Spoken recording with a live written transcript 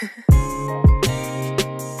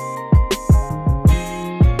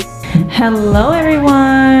Hello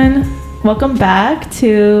everyone, welcome back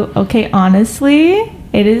to Okay Honestly.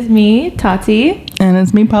 It is me, Tati. And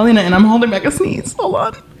it's me, Paulina, and I'm holding back a sneeze. Hold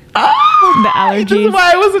on. The allergies. This is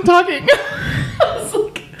why I wasn't talking.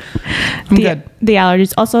 I'm good. The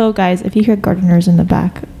allergies. Also, guys, if you hear gardeners in the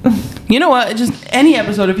back. You know what? Just any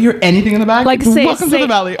episode, if you hear anything in the back, welcome to the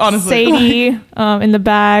valley, honestly. Sadie in the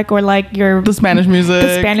back, or like the Spanish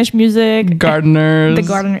music. Gardeners. The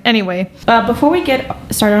gardener. Anyway, before we get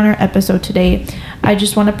started on our episode today, I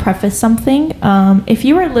just want to preface something. If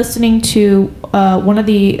you are listening to one of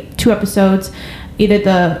the two episodes, either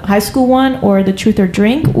the high school one or the Truth or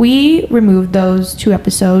Drink, we removed those two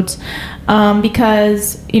episodes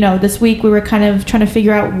because, this week we were kind of trying to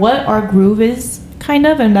figure out what our groove is,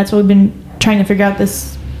 and that's what we've been trying to figure out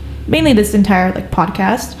mainly this entire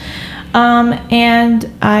podcast. And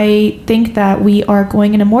I think that we are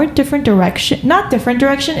going in a more different direction. Not different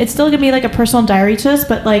direction. It's still gonna be like a personal diary to us,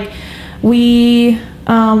 but like we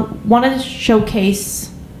wanted to showcase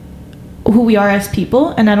who we are as people.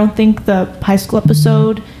 And I don't think the high school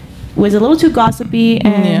episode was a little too gossipy,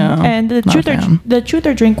 and the truth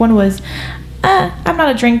or drink one was I'm not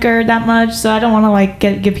a drinker that much, so I don't want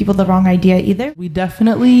to give people the wrong idea either. We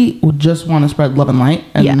definitely would just want to spread love and light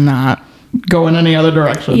and not go in any other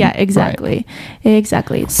direction. Yeah, exactly. Right.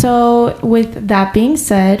 Exactly. So with that being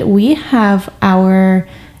said, we have our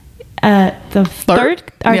third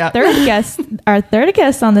guest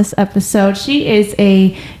on this episode. She is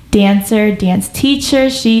a dancer, dance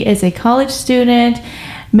teacher. She is a college student,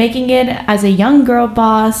 making it as a young girl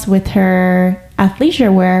boss with her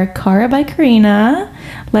athleisure wear, Cara by Karina.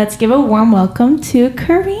 Let's give a warm welcome to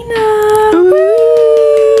Karina.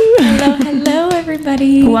 Hello,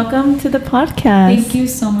 everybody. Welcome to the podcast. Thank you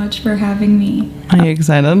so much for having me. Are you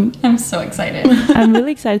excited? I'm so excited. I'm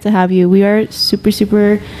really excited to have you. We are super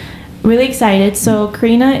really excited. So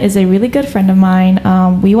Karina is a really good friend of mine.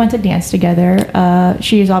 We went to dance together.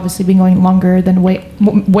 She has obviously been going longer than way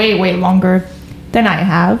longer than I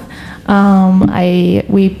have.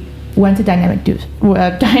 We went to Dynamic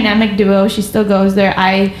Duo. She still goes there.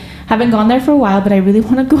 I haven't gone there for a while, but I really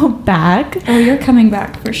want to go back. Oh, you're coming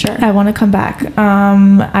back for sure. I want to come back.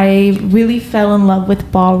 I really fell in love with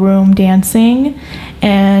ballroom dancing,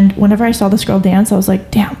 and whenever I saw this girl dance, I was like,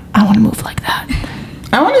 damn, I want to move like that.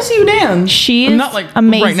 I want to see you dance. She is not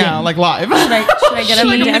amazing. Right now, live. Should I get up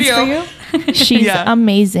and dance for you? She's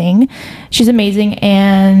amazing. She's amazing,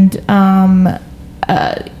 and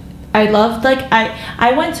I loved,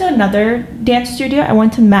 I went to another dance studio. I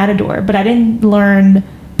went to Matador, but I didn't learn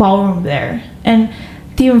ballroom there. And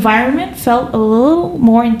the environment felt a little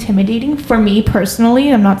more intimidating for me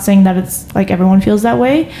personally. I'm not saying that it's like everyone feels that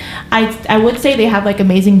way. I would say they have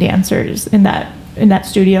amazing dancers in that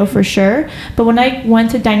studio for sure. But when I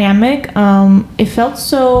went to Dynamic, it felt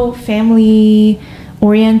so family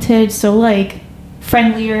oriented, so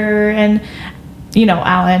friendlier, and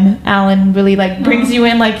Alan really brings you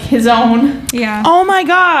in his own. Yeah. Oh my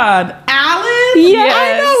God, Alan? Yes.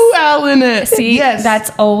 I know who Alan is. See, that's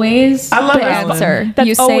always I love the Alan. answer. That's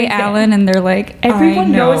you say Alan, and they're like,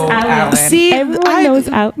 everyone knows Alan. See, everyone knows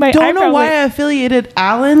Alan. I don't know why I affiliated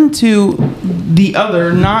Alan to the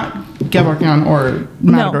other, not Gevorkian or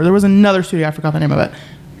Matador. No. There was another studio, I forgot the name of it.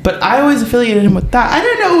 But I always affiliated him with that. I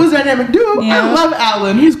didn't know it was Dynamic Duo. Yeah. I love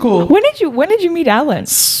Alan. He's cool. When did you meet Alan?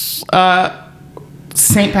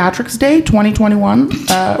 St. Patrick's Day 2021.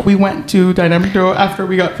 We went to Dynamic Duo after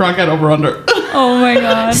we got drunk at Over Under. Oh my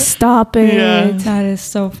God. Stop it. Yeah. That is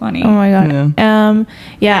so funny. Oh my God.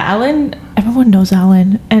 Alan, everyone knows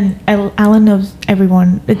Alan, and Alan knows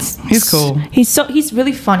everyone. He's cool. He's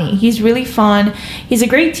really funny. He's really fun. He's a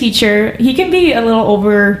great teacher. He can be a little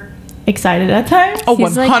over excited at times. Oh,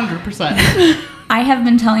 He's 100%. I have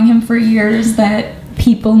been telling him for years that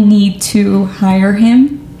people need to hire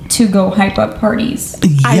him to go hype up parties.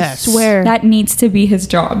 Yes. I swear. That needs to be his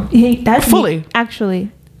job. That's Fully.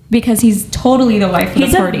 Actually. Because he's totally the life of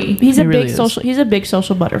the party. He's a really big is. social. He's a big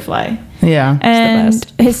social butterfly. Yeah. And the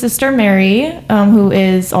best. his sister Mary, who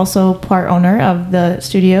is also part owner of the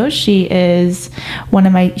studio, she was one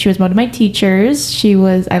of my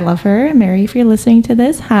teachers. I love her. Mary, if you're listening to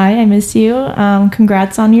this, hi, I miss you.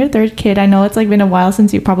 Congrats on your third kid. I know it's been a while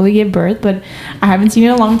since you probably gave birth, but I haven't seen you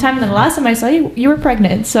in a long time. And the last time I saw you, you were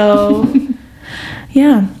pregnant. So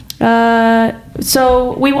yeah.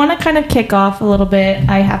 So we want to kind of kick off a little bit.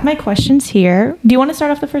 I have my questions here. Do you want to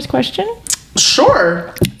start off the first question?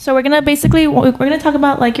 Sure. So we're gonna talk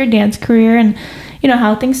about your dance career and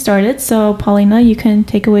how things started. So, Paulina, you can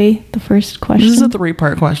take away the first question. This is a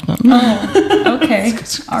 3-part question. Oh, okay.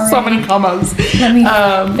 All right. So many commas. Let me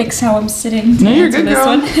fix how I'm sitting to No, you're answer good, this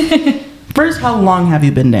girl. one. First, how long have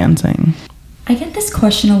you been dancing? I get this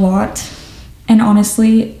question a lot, and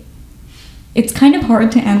honestly, it's kind of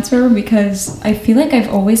hard to answer because I feel like I've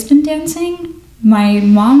always been dancing. My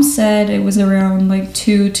mom said it was around like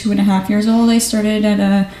 2.5 years old. I started at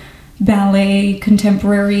a ballet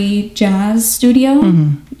contemporary jazz studio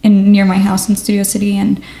near my house in Studio City,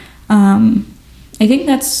 and I think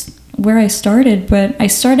that's where I started. But I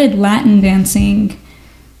started Latin dancing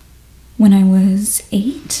when I was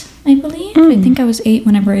 8, I believe. I think I was 8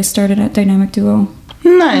 whenever I started at Dynamic Duo.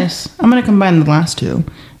 Nice. I'm going to combine the last two.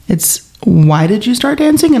 It's why did you start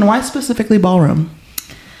dancing and why specifically ballroom?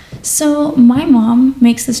 So my mom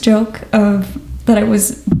makes this joke of that I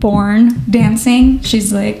was born dancing.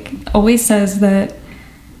 She's like, always says that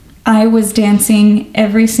I was dancing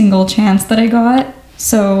every single chance that I got.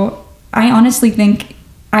 So I honestly think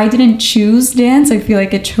I didn't choose dance. I feel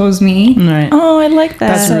like it chose me. Right. Oh, I like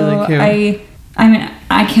that. That's really cute. I mean,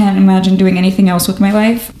 I can't imagine doing anything else with my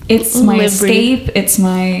life. It's my Liberty. escape. It's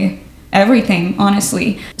my everything,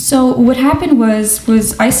 honestly. So what happened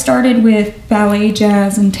was I started with ballet,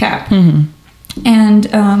 jazz, and tap. And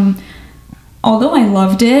although I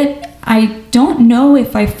loved it, I don't know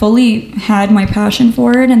if I fully had my passion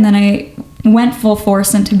for it. And then I went full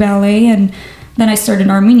force into ballet, and then I started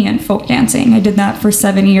Armenian folk dancing. I did that for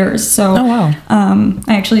 7 years. So Oh, wow.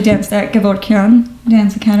 I actually danced at Gevorkian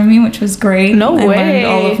Dance Academy, which was great. No I way. learned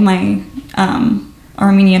all of my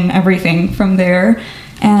Armenian everything from there.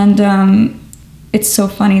 And it's so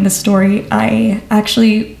funny, the story.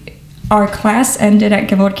 Our class ended at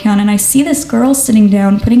Gevorkian, and I see this girl sitting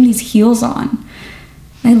down putting these heels on.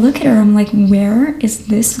 I look at her, I'm like, where is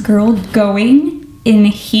this girl going in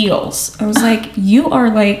heels? I was like, you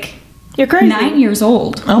are like You're crazy. 9 years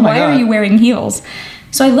old. Oh my Why God. are you wearing heels?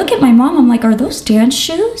 So I look at my mom, I'm like, are those dance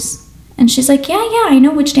shoes? And she's like, yeah, I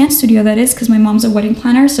know which dance studio that is because my mom's a wedding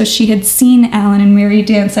planner. So she had seen Alan and Mary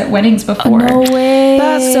dance at weddings before. No way.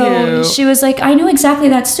 That's So cute. she was like, I know exactly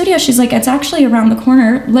that studio. She's like, it's actually around the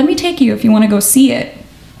corner. Let me take you if you want to go see it.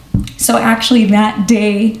 So actually that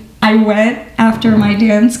day I went after my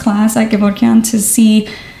dance class at Gevorkian to see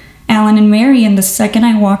Alan and Mary, and the second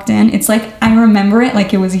I walked in, it's like I remember it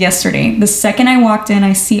like it was yesterday. The second I walked in,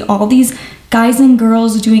 I see all these guys and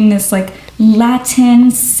girls doing this like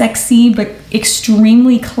Latin, sexy, but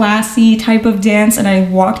extremely classy type of dance, and I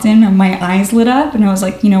walked in and my eyes lit up, and I was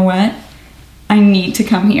like, you know what? I need to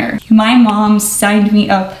come here. My mom signed me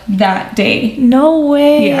up that day. No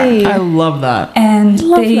way. Yeah. I love that. And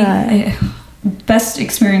Love that. best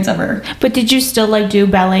experience ever. But did you still like do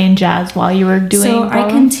ballet and jazz while you were doing So I ballroom?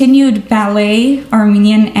 continued ballet,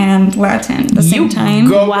 Armenian, and Latin at the same time.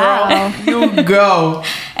 Go, Wow. girl. You go.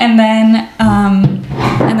 And then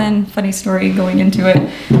funny story going into it.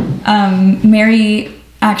 Mary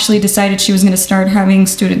actually decided she was going to start having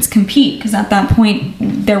students compete because at that point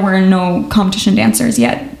there were no competition dancers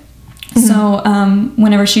yet. So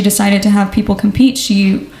whenever she decided to have people compete,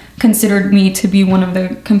 she considered me to be one of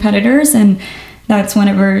the competitors, and that's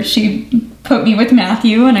whenever she put me with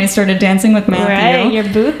Matthew and I started dancing with Matthew. Right, you're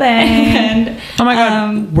boothing. And Oh my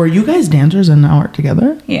God. Were you guys dancers and now art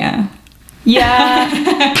together? yeah.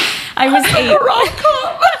 Yeah. I was 8.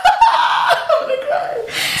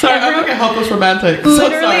 Sorry, I'm like a helpless romantic.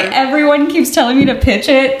 Literally everyone keeps telling me to pitch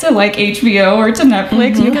it to like HBO or to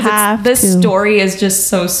Netflix You because have this to. story is just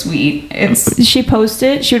so sweet. It's She would post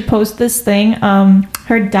this thing,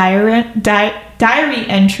 her diary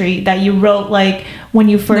entry that you wrote like when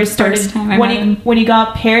you first The first started, time I met him. when you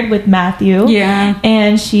got paired with Matthew. Yeah.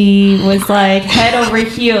 And she was like head over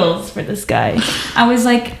heels for this guy. I was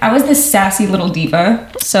this sassy little diva.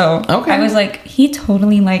 So Okay. I was like, he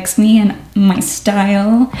totally likes me and my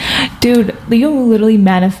style. Dude, you literally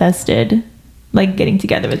manifested like getting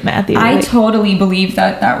together with Matthew. I Like, totally believe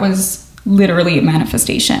that was literally a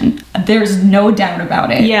manifestation. There's no doubt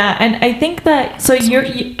about it. yeah, and I think that so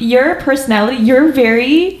your personality, you're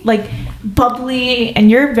very like bubbly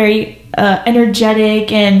and you're very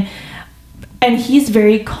energetic and he's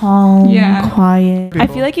very calm, Yeah. quiet. I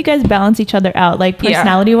feel like you guys balance each other out. Like Yeah.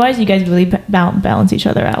 personality wise, you guys really balance each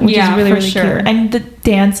other out, which Yeah, is really for really sure. cute. And the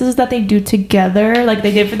dances that they do together, like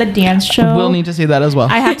they did for the dance show. We'll need to see that as well.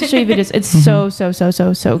 I have to show you videos. It's so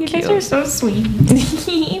You cute. guys are so sweet.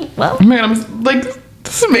 Well, Oh my God, I'm like,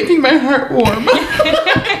 this is making my heart warm.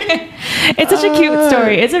 it's such a cute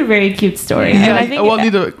story. It's a very cute story. Yeah, And I think we'll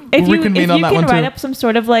need to if you reconvene on that can one write too. up some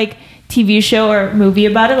sort of like TV show or movie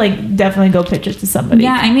about it, like definitely go pitch it to somebody.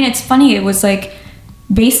 Yeah, I mean, it's funny. It was like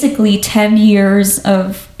basically 10 years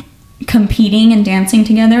of competing and dancing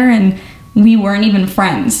together, and we weren't even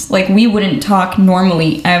friends. Like, we wouldn't talk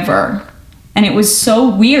normally ever. And it was so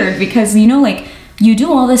weird because, you know, like, you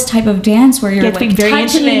do all this type of dance where you're like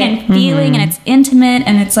touching and feeling and it's intimate,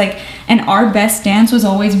 and it's like, and our best dance was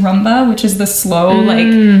always rumba, which is the slow,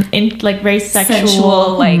 like very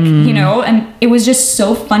sensual, like, you know, and it was just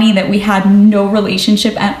so funny that we had no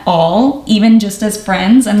relationship at all, even just as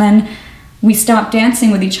friends. And then we stopped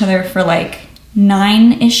dancing with each other for like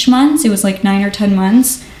 9-ish months. It was like 9 or 10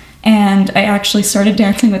 months. And I actually started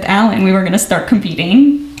dancing with Alan. We were going to start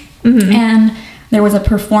competing. And there was a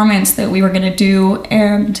performance that we were going to do,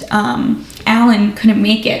 and Alan couldn't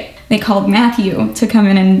make it. They called Matthew to come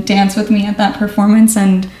in and dance with me at that performance.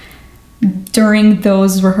 And during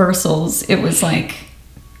those rehearsals, it was like,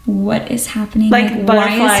 what is happening? Like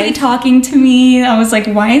why is he talking to me? I was like,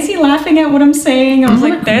 why is he laughing at what I'm saying? I was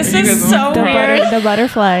like, this is so weird. The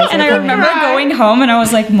butterflies. And I remember going home and I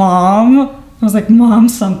was like, Mom,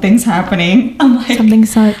 something's happening. I'm like,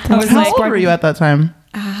 I was how old were you at that time?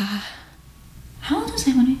 How old was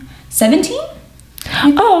I? 17?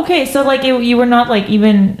 Oh, okay. So like you were not like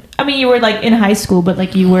even. I mean, you were like in high school, but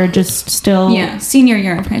like you were just still. Yeah, senior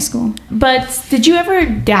year of high school. But did you ever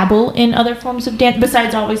dabble in other forms of dance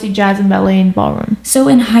besides obviously jazz and ballet and ballroom? So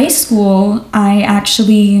in high school, I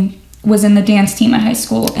actually was in the dance team at high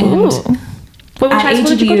school. And which high school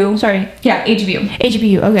did you go to? Sorry. Yeah, HBU.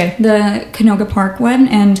 HBU. Okay. The Canoga Park one,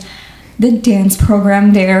 and the dance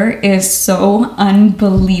program there is so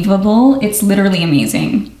unbelievable. It's literally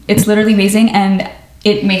amazing. And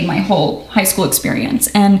it made my whole high school experience.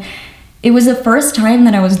 And it was the first time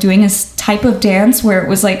that I was doing a type of dance where it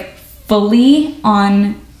was like fully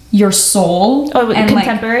on your soul. Oh, and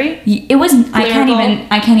contemporary? Like, it was lyrical?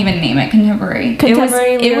 I can't even name it contemporary.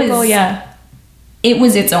 Lyrical, yeah. It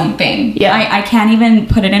was its own thing. Yeah. I can't even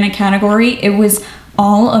put it in a category. It was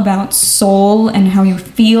all about soul and how you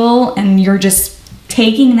feel, and you're just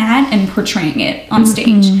taking that and portraying it on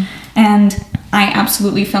stage. And I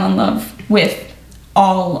absolutely fell in love with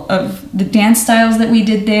all of the dance styles that we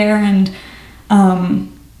did there, and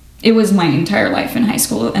it was my entire life in high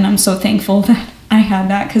school, and I'm so thankful that I had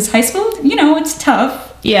that, because high school, you know, it's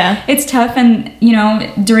tough. Yeah. It's tough, and, you know,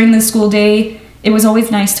 during the school day, it was always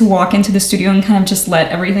nice to walk into the studio and kind of just let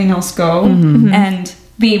everything else go, and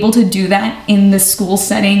be able to do that in the school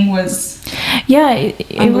setting was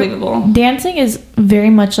unbelievable. Dancing is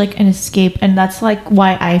very much like an escape, and that's like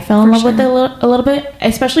why I fell in love with it a little bit,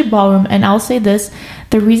 especially ballroom. And I'll say this,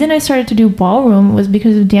 the reason I started to do ballroom was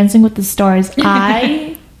because of Dancing with the Stars.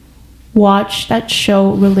 I watch that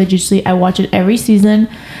show religiously. I watch it every season,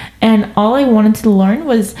 and all I wanted to learn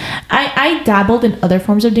was I dabbled in other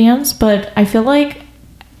forms of dance, but I feel like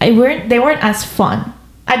they weren't as fun.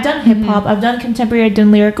 I've done hip hop, I've done contemporary, I've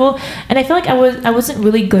done lyrical, and I feel like I wasn't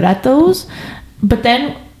really good at those. But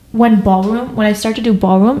then when I started to do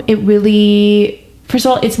ballroom, it really, first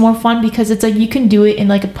of all, it's more fun because it's like you can do it in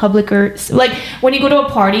like a public, or like when you go to a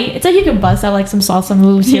party, it's like you can bust out like some salsa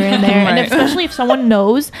moves here and there. Right. And especially if someone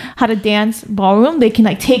knows how to dance ballroom, they can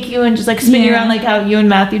like take you and just like spin you around like how you and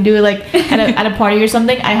Matthew do it like at a party or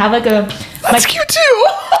something. I have like a that's cute too.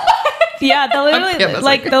 Yeah, they'll literally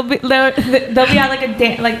like they'll be at like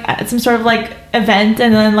a like at some sort of like event,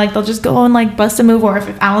 and then like they'll just go and like bust a move, or if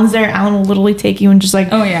Alan's there, Alan will literally take you and just like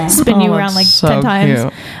spin you around like so 10 times.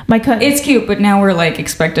 Cute. It's cute, but now we're like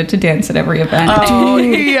expected to dance at every event. Oh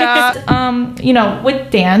yeah. You know,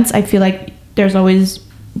 with dance, I feel like there's always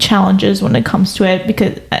challenges when it comes to it,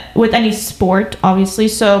 because with any sport, obviously.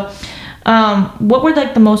 So, what were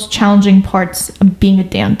like the most challenging parts of being a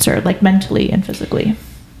dancer, like mentally and physically?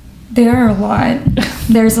 There are a lot.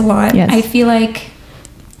 There's a lot. Yes. I feel like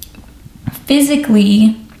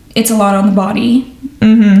physically, it's a lot on the body.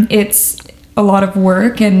 It's a lot of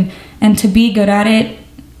work, and to be good at it,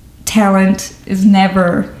 talent is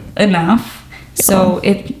never enough. So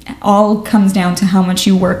it all comes down to how much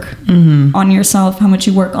you work on yourself, how much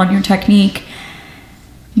you work on your technique.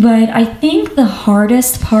 But I think the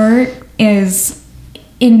hardest part is,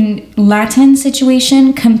 in Latin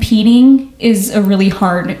situation, competing is a really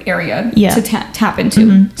hard area to tap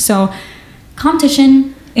into. So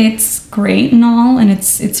competition, it's great and all, and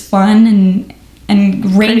it's fun and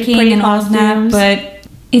ranking pretty and all of that, but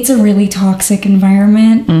it's a really toxic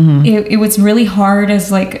environment. It was really hard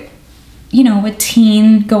as like, you know, a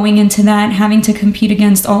teen going into that, having to compete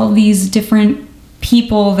against all of these different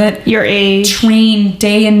people that your age train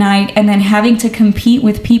day and night, and then having to compete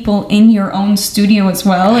with people in your own studio as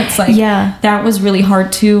well. It's like that was really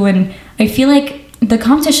hard too. And I feel like the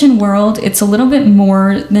competition world, it's a little bit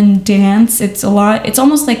more than dance. It's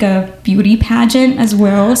almost like a beauty pageant as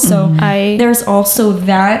well. So there's also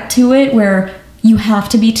that to it where you have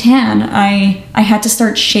to be tan. I had to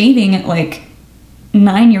start shaving at like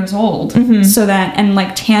 9 years old. So that, and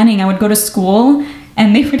like tanning, I would go to school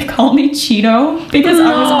and they would call me Cheeto because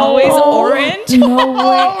I was always orange. No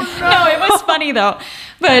way. No, it was funny though.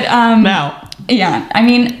 But Now. Yeah, I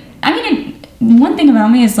mean, one thing about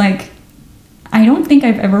me is like, I don't think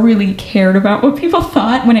I've ever really cared about what people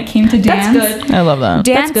thought when it came to dance. That's good. I love that.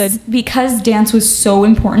 Dance, That's good. because dance was so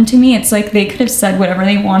important to me. It's like they could have said whatever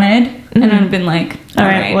they wanted, and I'd have been like, all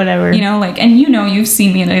right, whatever. You know, like, and you've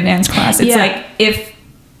seen me in a dance class. It's like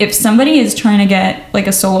if somebody is trying to get like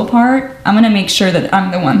a solo part, I'm gonna make sure that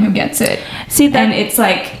I'm the one who gets it. See that, and it's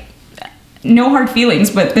like no hard feelings,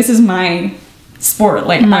 but this is my sport.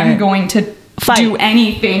 Like I'm going to do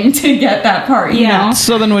anything to get that part, you know?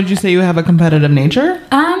 So then would you say you have a competitive nature?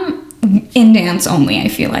 In dance only, I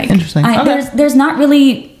feel like. Interesting. Okay. There's not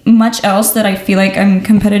really much else that I feel like I'm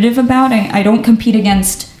competitive about. I don't compete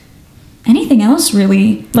against anything else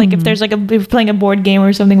really. like if there's like if you're playing a board game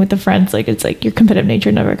or something with the friends, like it's like your competitive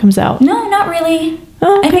nature never comes out. No, not really.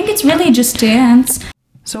 Oh, okay. I think it's really just dance.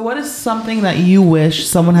 So what is something that you wish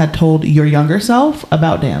someone had told your younger self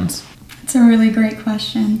about dance? It's a really great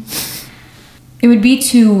question. It would be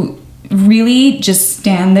to really just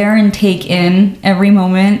stand there and take in every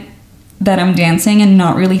moment that I'm dancing and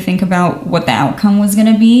not really think about what the outcome was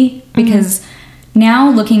going to be. Because now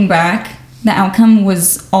looking back, the outcome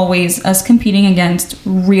was always us competing against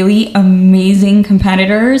really amazing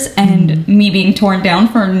competitors and me being torn down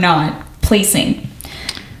for not placing.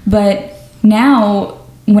 But now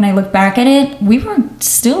when I look back at it, we were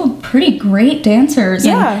still pretty great dancers.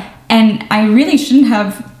 Yeah. And I really shouldn't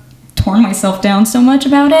have torn myself down so much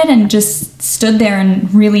about it and just stood there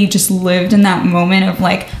and really just lived in that moment of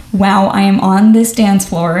like, wow, I am on this dance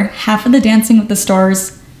floor. Half of the Dancing with the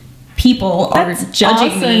Stars people are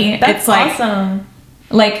judging me. That's it's like, awesome.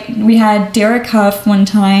 Like we had Derek Huff one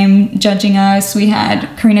time judging us. We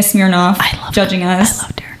had Karina Smirnoff judging us. I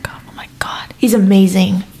love Derek Huff. Oh my god, he's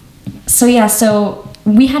amazing. So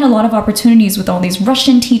we had a lot of opportunities with all these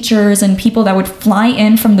Russian teachers and people that would fly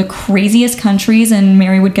in from the craziest countries, and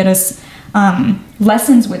Mary would get us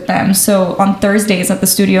lessons with them. So on Thursdays at the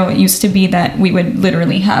studio, it used to be that we would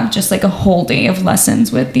literally have just like a whole day of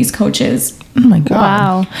lessons with these coaches. Oh my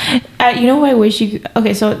god. Wow. You know what I wish you...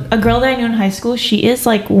 Okay, so a girl that I knew in high school, she is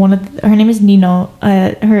like her name is Nino.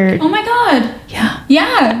 Her... Oh my god. Yeah.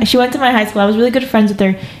 Yeah. She went to my high school. I was really good friends with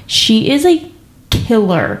her. She is a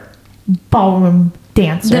killer ballroom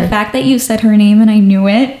dancer. The fact that you said her name and I knew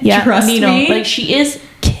it, trust Nino. me. Like, she is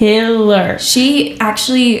killer. She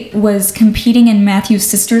actually was competing in Matthew's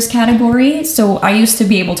sister's category, so I used to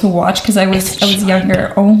be able to watch because I was younger.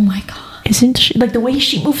 Like, oh my god. Isn't she, like, the way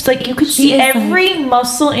she moves, like, you could see every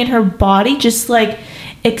muscle in her body just like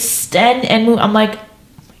extend and move. I'm like,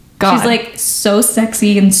 God. She's like so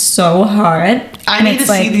sexy and so hot. I need to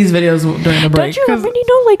see these videos during the break. Don't you remember,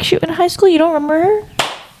 like, she in high school, you don't remember her?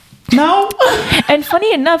 No. And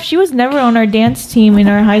funny enough, she was never on our dance team in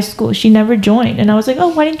our high school. She never joined. And I was like, oh,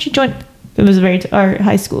 why didn't you join? It was our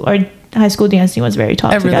high school dance team was very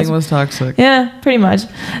toxic. Everything was toxic. Yeah, pretty much.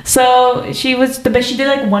 So she was the best. She did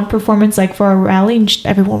like one performance like for a rally, and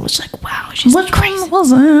everyone was like, wow, she's crazy. Which one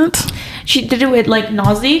was it? She did it with like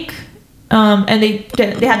Nozick, and they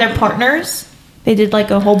had their partners. They did like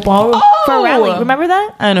a whole ballroom for a rally. Remember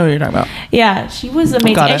that? I know what you're talking about. Yeah, she was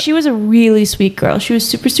amazing. And she was a really sweet girl. She was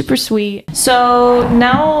super, super sweet. So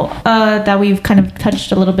now that we've kind of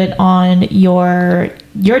touched a little bit on your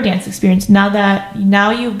dance experience, now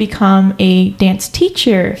you've become a dance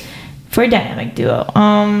teacher for a dynamic duo.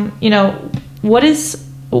 What is,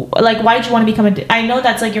 like, why did you want to become I know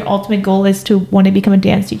that's like your ultimate goal is to want to become a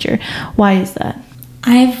dance teacher. Why is that?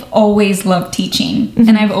 I've always loved teaching,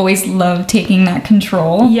 and I've always loved taking that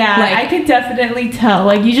control. Yeah, like, I could definitely tell.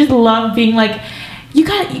 Like, you just love being like,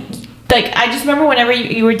 I just remember whenever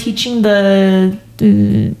you were teaching for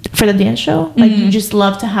the dance show, like, you just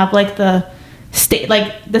love to have like the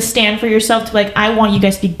stand for yourself to like, I want you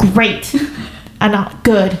guys to be great. I'm not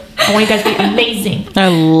good. I want you guys to be amazing. I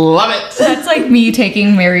love it. That's like me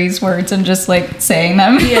taking Mary's words and just like saying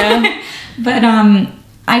them. Yeah. But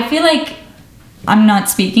I feel like I'm not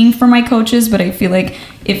speaking for my coaches, but I feel like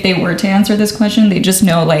if they were to answer this question, they just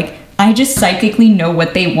know, like, I just psychically know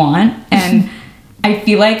what they want. And I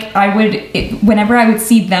feel like whenever I would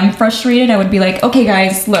see them frustrated, I would be like, okay,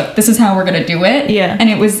 guys, look, this is how we're going to do it. Yeah.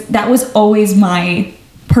 And that was always my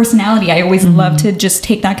personality. I always love to just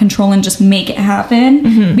take that control and just make it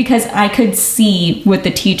happen because I could see what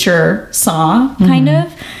the teacher saw kind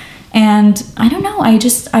of. And I don't know,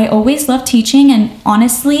 I always loved teaching, and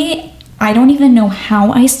honestly, I don't even know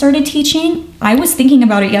how I started teaching. I was thinking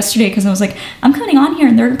about it yesterday because I was like, I'm coming on here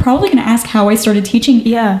and they're probably going to ask how I started teaching.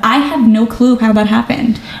 Yeah. I have no clue how that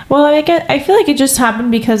happened. Well, I feel like it just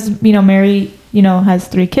happened because, Mary, has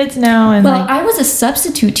 3 kids now. And well, I was a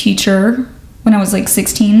substitute teacher when I was like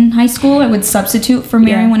 16 in high school. I would substitute for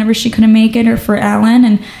Mary whenever she couldn't make it, or for Alan.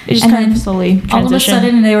 And it just kind of slowly transitioned. All of a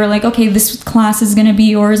sudden they were like, okay, this class is going to be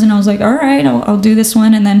yours. And I was like, all right, I'll do this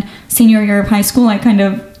one. And then senior year of high school,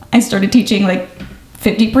 I started teaching like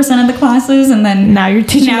 50% of the classes, and then now you're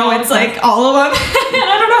teaching. Now it's like all of them.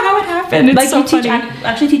 I don't know how it happened. It's like so you funny.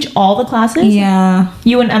 actually teach all the classes. Yeah.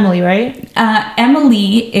 You and Emily, right?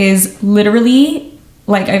 Emily is literally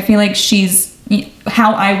like, I feel like she's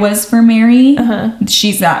how I was for Mary.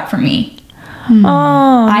 She's that for me.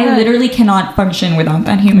 Oh, I literally cannot function without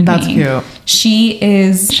that human being. That's cute. She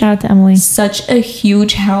is shout out to Emily. Such a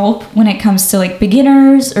huge help when it comes to like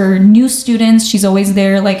beginners or new students. She's always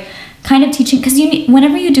there, like kind of teaching, because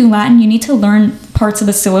whenever you do Latin, you need to learn parts of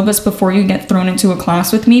the syllabus before you get thrown into a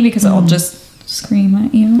class with me, because I'll just scream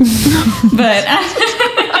at you.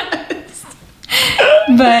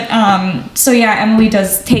 So yeah, Emily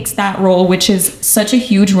takes that role, which is such a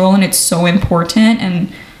huge role, and it's so important,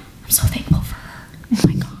 and I'm so thankful for her. Oh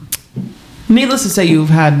my god. Needless to say, you've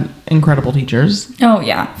had incredible teachers. Oh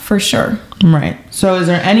yeah, for sure. Right. So is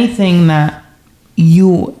there anything that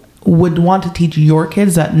you would want to teach your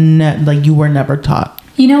kids that you were never taught?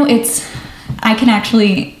 I can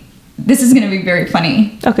actually, this is going to be very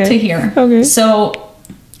funny to hear. Okay. So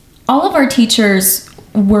all of our teachers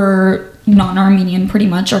were non-Armenian, pretty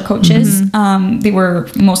much, our coaches. They were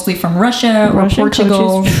mostly from Russia or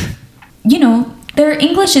Portugal. Their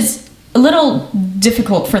English is a little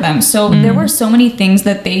difficult for them. So there were so many things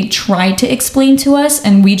that they tried to explain to us,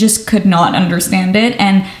 and we just could not understand it.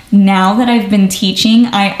 And now that I've been teaching,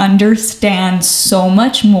 I understand so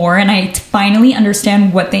much more, and I finally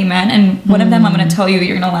understand what they meant. And one of them I'm going to tell you,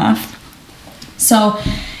 you're going to laugh. So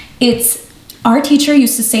our teacher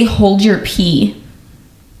used to say, hold your pee.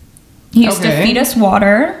 He used to feed us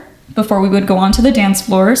water before we would go onto the dance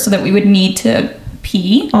floor, so that we would need to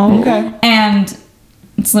pee. Oh, okay. And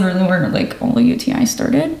it's literally where like all the UTI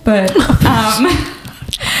started, but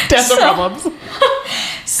That's problems.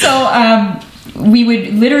 So we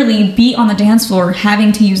would literally be on the dance floor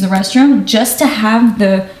having to use the restroom just to have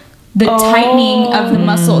the tightening of the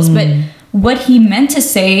muscles. But what he meant to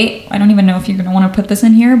say, I don't even know if you're going to want to put this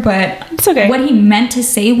in here, but it's okay. What he meant to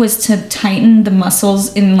say was to tighten the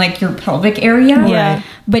muscles in like your pelvic area. Yeah.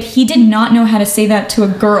 But he did not know how to say that to a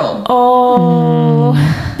girl. Oh.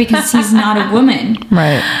 Because he's not a woman.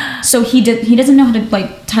 Right. So he doesn't know how to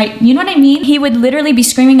like tighten, you know what I mean? He would literally be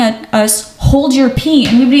screaming at us, hold your pee.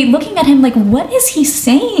 And we'd be looking at him like, what is he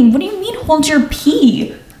saying? What do you mean hold your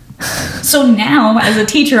pee? So now as a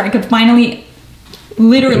teacher, I could finally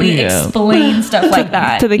literally explain stuff like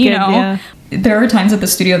that to the kid. Yeah. There are times at the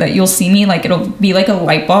studio that you'll see me, like it'll be like a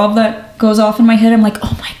light bulb that goes off in my head. I'm like,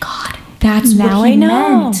 oh my god, that's now what he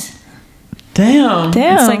meant. Damn.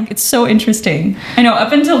 It's like, it's so interesting. I know,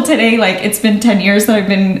 up until today, like it's been 10 years that I've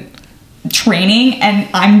been training, and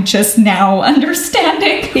I'm just now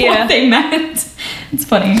understanding what they meant. It's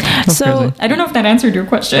funny. That's crazy. I don't know if that answered your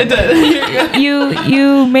question.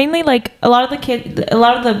 you mainly, like, a lot of the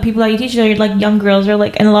people that you teach are like young girls, or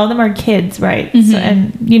like, and a lot of them are kids, right? So,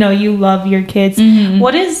 and you love your kids.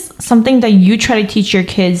 What is something that you try to teach your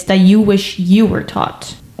kids that you wish you were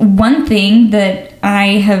taught? One thing that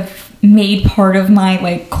I have made part of my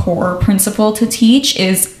like core principle to teach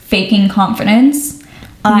is faking confidence.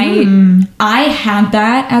 I had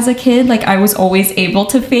that as a kid. Like I was always able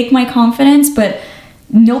to fake my confidence, but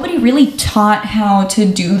nobody really taught how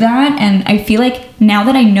to do that. And I feel like now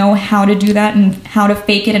that I know how to do that and how to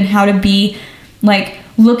fake it and how to be like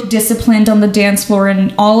look disciplined on the dance floor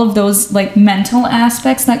and all of those like mental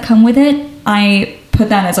aspects that come with it, I put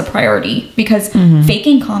that as a priority, because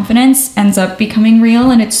faking confidence ends up becoming real,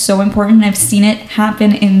 and it's so important. And I've seen it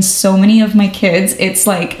happen in so many of my kids. It's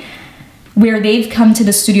like where they've come to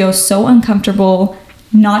the studio so uncomfortable,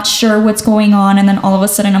 not sure what's going on, and then all of a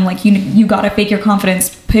sudden I'm like, you gotta fake your confidence,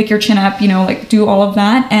 pick your chin up, like do all of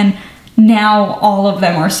that, and now all of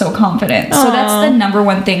them are so confident. Aww. So that's the number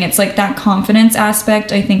one thing. It's like that confidence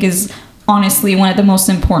aspect, I think, is honestly one of the most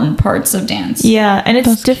important parts of dance. Yeah, and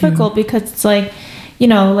it's difficult because it's like,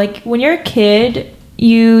 like when you're a kid,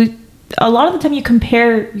 a lot of the time you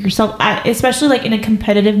compare yourself, especially like in a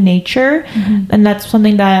competitive nature, and that's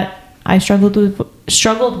something that I struggled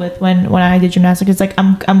struggled with when I did gymnastics. It's like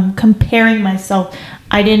I'm comparing myself.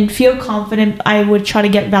 I didn't feel confident. I would try to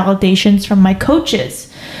get validations from my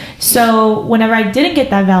coaches. So whenever I didn't get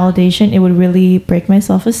that validation, it would really break my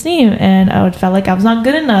self-esteem, and I would feel like I was not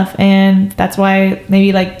good enough. And that's why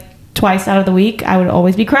maybe like twice out of the week I would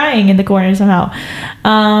always be crying in the corner somehow.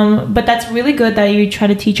 But that's really good that you try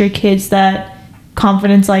to teach your kids that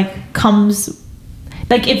confidence like comes,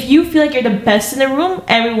 like if you feel like you're the best in the room,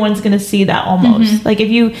 everyone's gonna see that almost. Like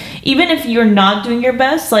even if you're not doing your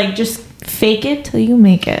best, like just fake it till you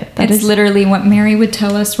make it. It's literally what Mary would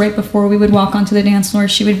tell us right before we would walk onto the dance floor.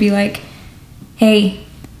 She would be like, hey,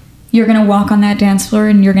 you're gonna walk on that dance floor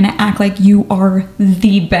and you're gonna act like you are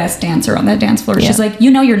the best dancer on that dance floor. She's like,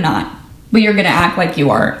 you know you're not, but you're gonna act like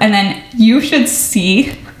you are. And then you should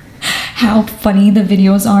see how funny the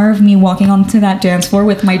videos are of me walking onto that dance floor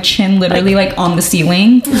with my chin literally like on the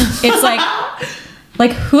ceiling. It's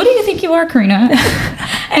like who do you think you are, Karina?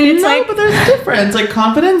 And it's but there's a difference. Like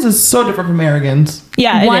confidence is so different from arrogance.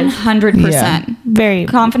 Yeah, 100%. Yeah. Very.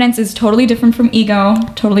 Confidence is totally different from ego,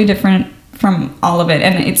 totally different from all of it.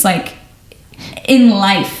 And it's like in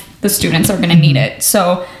life, the students are going to need it.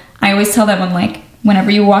 So I always tell them, I'm like, whenever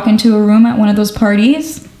you walk into a room at one of those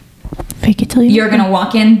parties, fake it till you you're going to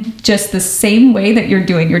walk in just the same way that you're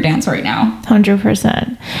doing your dance right now.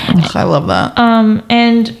 100%. I love that.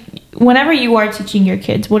 And whenever you are teaching your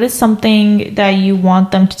kids, what is something that you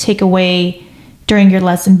want them to take away during your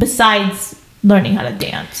lesson besides learning how to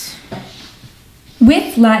dance?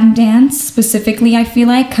 With Latin dance specifically, I feel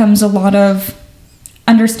like comes a lot of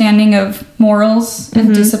understanding of morals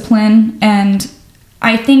and discipline. And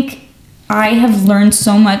I think I have learned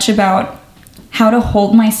so much about how to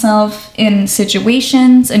hold myself in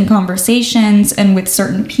situations and conversations and with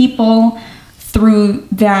certain people through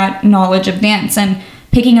that knowledge of dance. And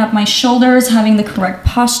picking up my shoulders, having the correct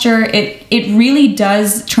posture, it really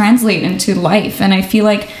does translate into life. And I feel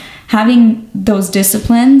like having those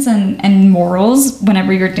disciplines and morals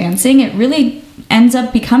whenever you're dancing, it really ends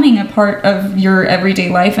up becoming a part of your everyday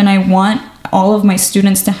life. And I want all of my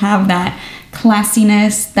students to have that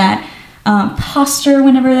classiness, that posture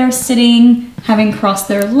whenever they're sitting, having crossed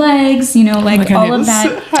their legs, you know, like all of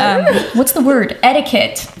that. What's the word?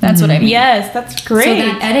 Etiquette. That's what I mean. Yes, that's great. So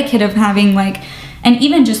that etiquette of having like, and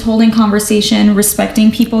even just holding conversation,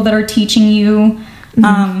 respecting people that are teaching you.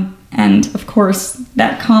 And of course,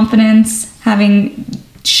 that confidence,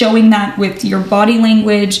 showing that with your body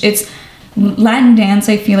language. It's Latin dance,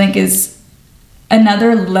 I feel like, is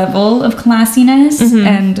another level of classiness.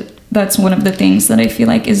 And that's one of the things that I feel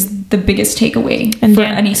like is the biggest takeaway for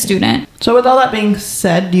any student. So with all that being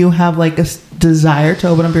said, do you have like a desire to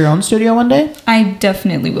open up your own studio one day? I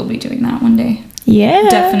definitely will be doing that one day. Yeah,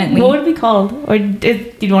 definitely. What would it be called? Or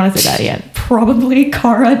did you want to say that yet? Probably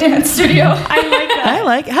Kara Dance Studio. I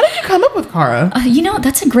like that. How did you come up with Kara?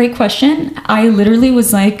 That's a great question. I literally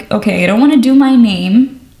was like, okay, I don't want to do my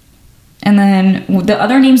name. And then the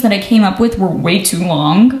other names that I came up with were way too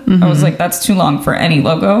long. I was like, that's too long for any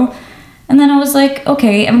logo. And then I was like,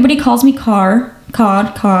 okay, everybody calls me Cod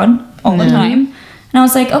all the time. And I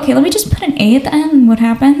was like, okay, let me just put an A at the end and what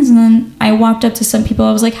happens? And then I walked up to some people.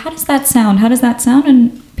 I was like, how does that sound?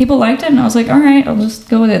 And people liked it. And I was like, all right, I'll just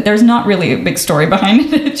go with it. There's not really a big story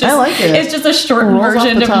behind it. I like it. It's just a shortened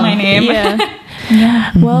version of my name.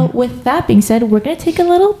 Yeah. Well, with that being said, we're going to take a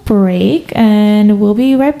little break and we'll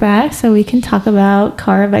be right back so we can talk about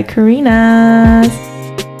Kara by Karina.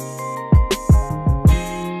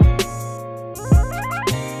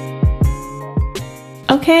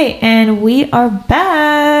 Okay, and we are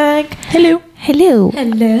back. Hello. All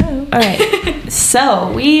right.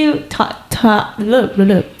 So we talked a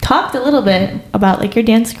little bit about like your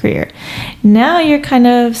dance career. Now you're kind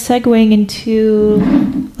of segueing into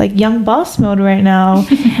like young boss mode right now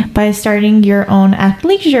by starting your own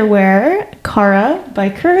athleisure wear, Kara by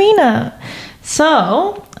Karina.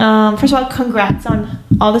 So, first of all, congrats on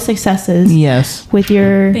all the successes. Yes. With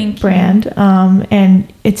your brand.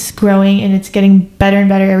 And it's growing and it's getting better and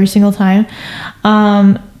better every single time.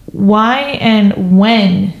 Why and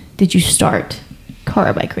when did you start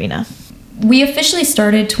Kara by Karina? We officially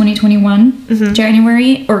started 2021,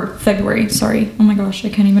 January or February. Sorry. Oh my gosh, I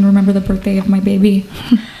can't even remember the birthday of my baby.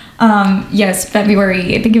 Yes,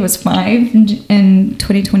 February. I think it was 5 in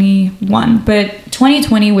 2021. But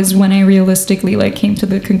 2020 was when I realistically came to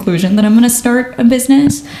the conclusion that I'm going to start a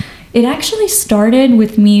business. It actually started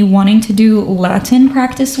with me wanting to do Latin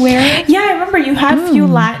practice wear. Yeah, I remember you had a few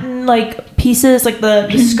Latin pieces, like the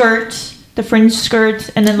skirt, the fringe skirt,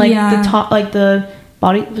 and then the top, the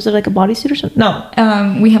body. Was it like a bodysuit or something?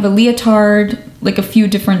 No. We have a leotard, a few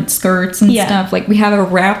different skirts and stuff. We have a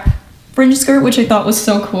wrap fringe skirt, which I thought was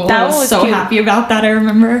so cool. That I was was so cute. happy about that, I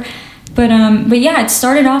remember. But yeah, it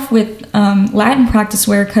started off with Latin practice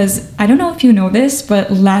wear, because I don't know if you know this,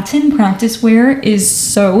 but Latin practice wear is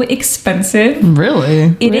so expensive.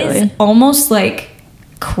 Really? It is almost like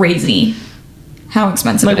crazy how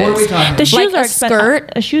expensive Like, it what is. are we talking? The shoes Like are a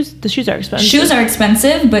skirt. expensive. The shoes are expensive. Shoes are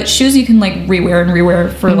expensive, but shoes you can like rewear and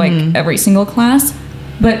rewear for like every single class.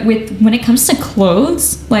 But when it comes to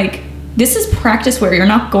clothes, like this is practice wear. You're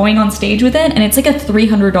not going on stage with it, and it's like a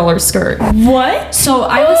 $300 skirt. What? So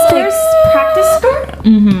I was There's practice skirt?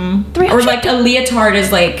 like, 300? or like a leotard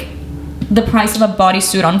is like the price of a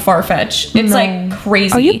bodysuit on Farfetch. It's No. like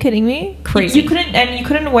crazy. Are you kidding me? Crazy. You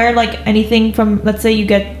couldn't wear like anything from, let's say you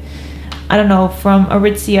get, I don't know, from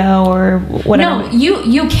Aritzia or whatever. No,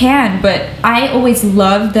 you can, but I always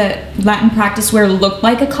loved that Latin practice wear looked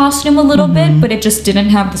like a costume a little bit, but it just didn't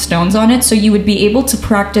have the stones on it, so you would be able to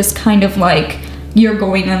practice kind of like you're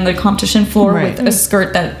going on the competition floor Right. with a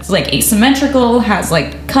skirt that's like asymmetrical, has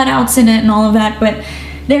like cutouts in it and all of that, but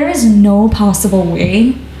there is no possible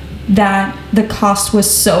way that the cost was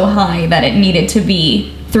so high that it needed to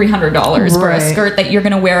be $300 for a Right. skirt that you're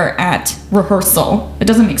gonna wear at rehearsal. It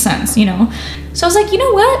doesn't make sense, you know? So I was like, you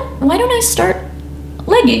know what? Why don't I start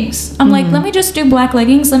leggings? I'm like, let me just do black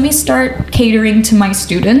leggings. Let me start catering to my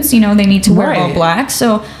students. You know, they need to wear all Right. black.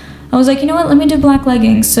 So I was like, you know what? Let me do black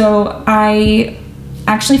leggings. So I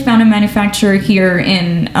actually found a manufacturer here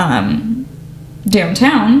in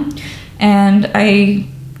downtown, and I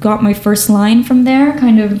got my first line from there,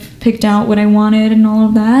 kind of picked out what I wanted and all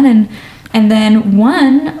of that, and then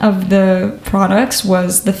one of the products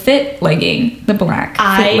was the fit legging, the black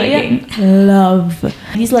fit legging. love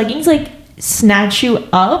these leggings. Like snatch you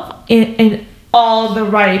up in all the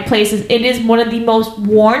right places. It is one of the most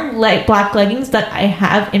worn black leggings that I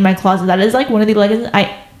have in my closet. That is like one of the leggings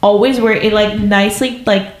I always wear. It like nicely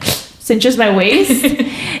like cinches my waist,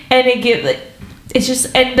 and it gives like, it's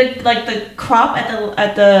just, and the crop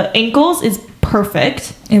at the ankles is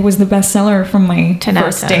perfect. It was the best seller from my 10 out of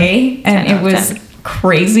first 10. day, and 10 it out of was 10.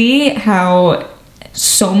 crazy how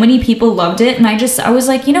so many people loved it. And I was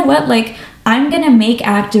like, you know what, like I'm gonna make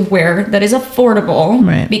activewear that is affordable,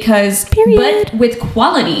 Right. because Period. but with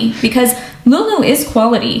quality, because Lulu is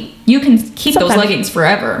quality. You can keep those Sometimes. leggings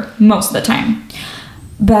forever most of the time,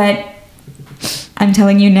 but I'm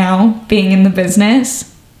telling you now, being in the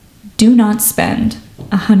business, do not spend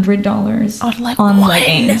 $100 on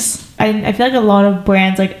leggings. I feel like a lot of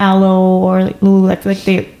brands like Aloe or like Lulu, I feel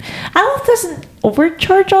like Aloe doesn't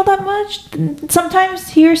overcharge all that much. Sometimes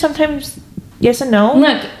here, sometimes yes and no.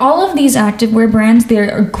 Look, all of these activewear brands,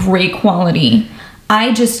 they're great quality.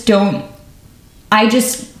 I just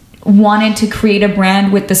wanted to create a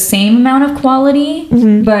brand with the same amount of quality,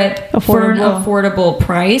 but for an affordable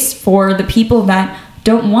price for the people that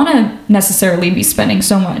don't want to necessarily be spending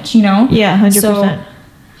so much, you know? Yeah, 100%. So,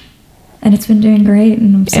 and it's been doing great,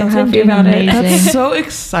 and I'm so It's been happy doing about it. amazing. That's so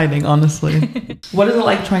exciting, honestly. What is it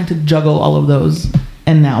like trying to juggle all of those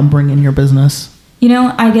and now bring in your business? You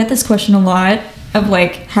know, I get this question a lot of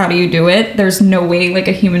like, how do you do it? There's no way like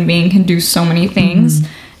a human being can do so many things.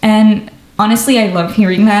 And honestly, I love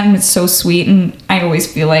hearing that, and it's so sweet, and I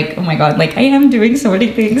always feel like, oh my god, like I am doing so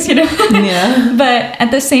many things, you know? Yeah. But at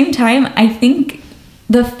the same time, I think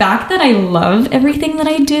the fact that I love everything that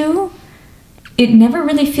I do, it never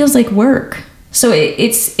really feels like work. So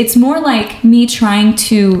it's more like me trying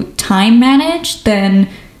to time manage than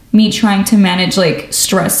me trying to manage like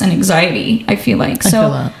stress and anxiety, I feel like. I So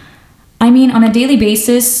feel that. I mean, on a daily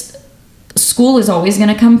basis, school is always going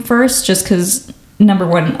to come first, just because number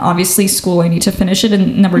one, obviously school, I need to finish it,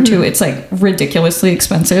 and number two, it's like ridiculously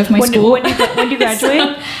expensive, my school. When do you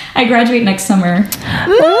graduate? So, I graduate next summer.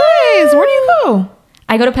 Nice. Where do you go?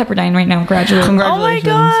 I go to Pepperdine right now, graduate. Oh my Congratulations.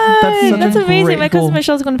 god, such that's a amazing. great My cousin goal.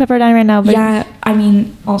 Michelle's going to Pepperdine right now. But Yeah, I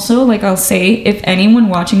mean, also, like I'll say, if anyone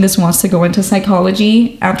watching this wants to go into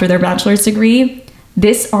psychology after their bachelor's degree,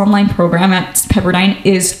 this online program at Pepperdine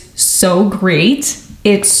is so great.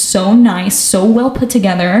 It's so nice, so well put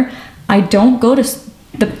together. I don't go to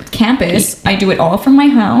the campus. I do it all from my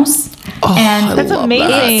house. Oh, and I that's love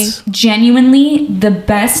amazing. that. genuinely the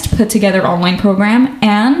best put together online program,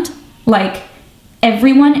 and like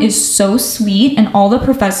everyone is so sweet, and all the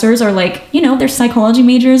professors are like, you know, they're psychology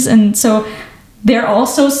majors, and so they're all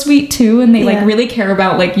so sweet too, and they like Yeah. really care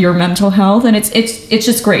about like your mental health, and it's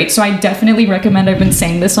just great. So I definitely recommend. I've been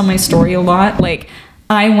saying this on my story a lot, like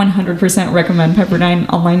I 100% recommend Pepperdine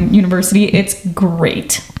Online University. It's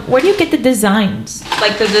great. where do you get the designs,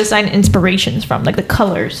 like the design inspirations from, like the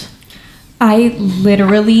colors? I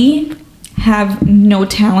literally have no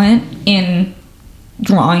talent in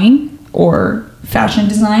drawing or fashion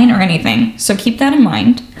design or anything. So keep that in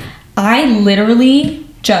mind. I literally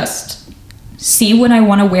just see what I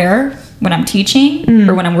want to wear when I'm teaching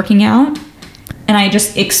or when I'm working out, and I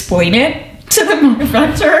just explain it to the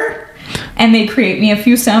manufacturer, and they create me a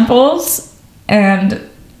few samples, and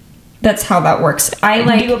that's how that works. Do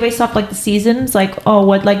you go based off like the seasons? Like, oh,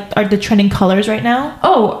 what like are the trending colors right now?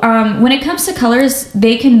 When it comes to colors,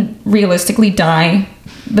 they can realistically dye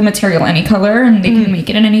the material any color, and they can make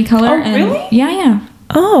it in any color. Oh, really? Yeah.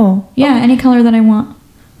 Oh, Yeah, any color that I want.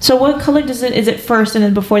 so what color is it first and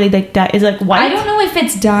then before they like dye? Is it like white? I don't know if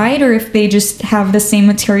it's dyed or if they just have the same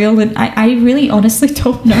material. And I really honestly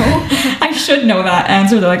don't know. I should know that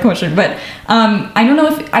answer to that question, but I don't know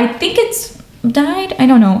if I think it's dyed. I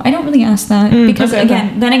don't know. I don't really ask that because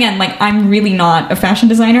then again, like I'm really not a fashion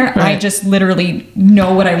designer. Right. I just literally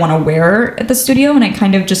know what I want to wear at the studio, and I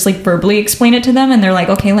kind of just like verbally explain it to them, and they're like,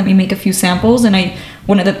 okay, let me make a few samples. And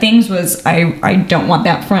one of the things was I don't want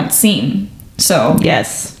that front seam. So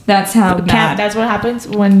Yes. that's how That's what happens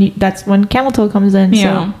that's when camel toe comes in. Yeah.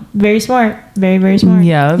 So very smart. Very, very smart.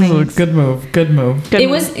 Yeah, that's Thanks. a good move. Good move. Good It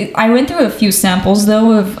move. was. I went through a few samples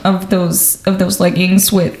though of those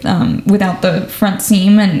leggings with without the front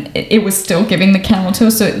seam, and it was still giving the camel toe.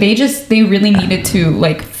 So they really needed to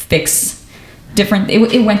like fix different.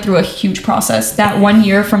 It went through a huge process. That 1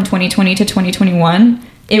 year from 2020 to 2021,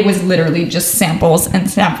 it was literally just samples and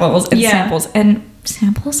samples and samples, and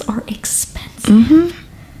samples are expensive.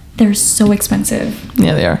 They're so expensive.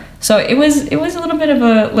 Yeah, they are. So it was a little bit of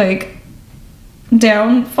a like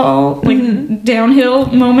downfall, like downhill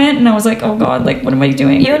moment, and I was like, oh god, like what am I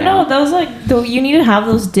doing? You right know, now? those like you need to have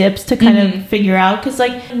those dips to kind of figure out, because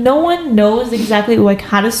like no one knows exactly like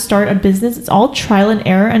how to start a business. It's all trial and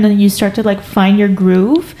error, and then you start to like find your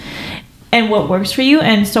groove and what works for you.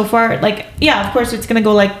 And so far, like yeah, of course it's gonna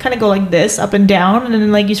go like kind of go like this up and down, and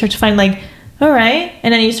then like you start to find like all right,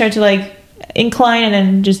 and then you start to like incline, and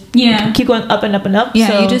then just keep going up and up and up. Yeah,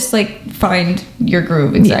 so, you just like find your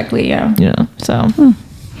groove exactly. Yeah. So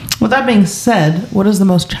With that being said, what is the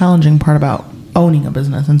most challenging part about owning a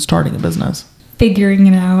business and starting a business? Figuring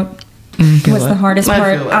it out was the hardest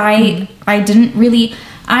part. I didn't really.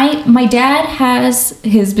 My dad has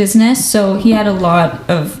his business, so he had a lot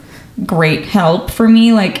of great help for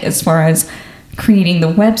me, like as far as creating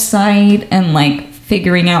the website and like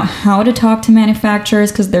figuring out how to talk to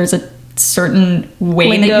manufacturers, because there's a certain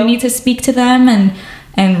way that you need to speak to them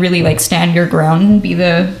and really like stand your ground and be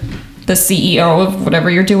the CEO of whatever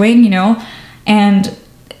you're doing, you know. And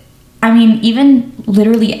I mean, even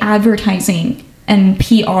literally advertising and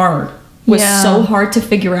PR was so hard to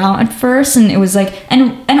figure out at first, and it was like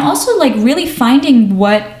and also like really finding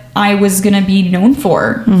what I was gonna be known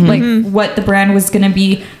for, like what the brand was gonna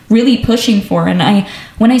be really pushing for. And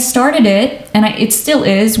when I started it, and it still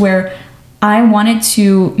is, where I wanted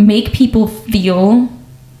to make people feel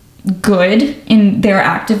good in their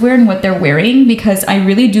activewear and what they're wearing, because I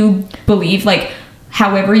really do believe like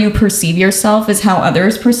however you perceive yourself is how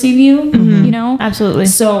others perceive you, you know? absolutely.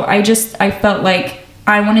 So I felt like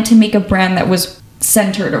I wanted to make a brand that was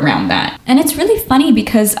centered around that. And it's really funny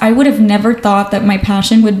because I would have never thought that my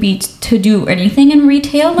passion would be to do anything in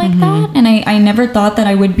retail like that. And I never thought that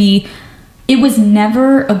I would be, it was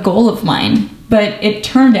never a goal of mine, but it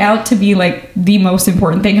turned out to be like the most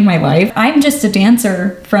important thing in my life. I'm just a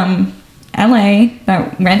dancer from LA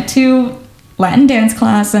that went to Latin dance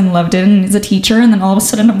class and loved it and is a teacher, and then all of a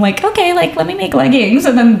sudden I'm like, okay, like let me make leggings,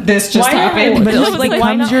 and then this just happened. But it like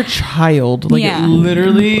becomes your child. Like Yeah. it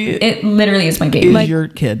literally is my baby. is your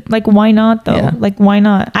kid. Like why not though? Yeah. Like why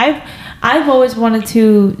not? I've always wanted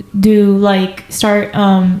to do like start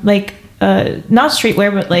like not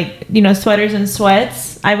streetwear, but like, you know, sweaters and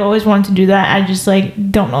sweats. I've always wanted to do that. I just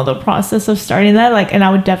like don't know the process of starting that. Like, and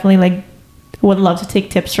I would definitely like would love to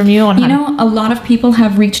take tips from you on You know, a lot of people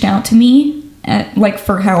have reached out to me like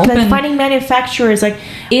for help, like and finding manufacturers, like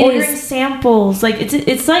It ordering is- samples. Like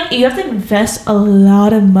it's like you have to invest a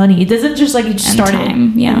lot of money. It doesn't just like you just And start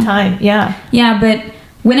time, it. yeah. And time. Yeah. yeah, but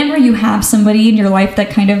whenever you have somebody in your life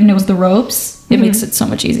that kind of knows the ropes, it makes it so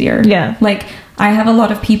much easier. Yeah. Like I have a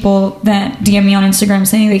lot of people that DM me on Instagram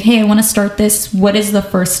saying like, hey, I want to start this. What is the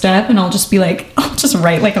first step? And I'll just be like, I'll just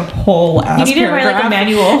write like a whole ass You need to write like a paragraph.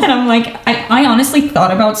 manual. And I'm like, I honestly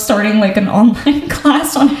thought about starting like an online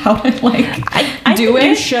class on how to like I do think it.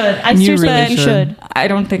 you should. I You seriously really think you should. should. I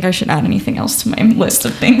don't think I should add anything else to my list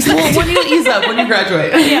of things. Well, when you ease up, when you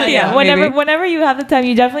graduate. Yeah. Whenever you have the time,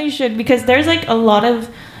 you definitely should, because there's like a lot of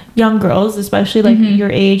young girls, especially like your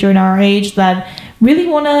age or in our age, that really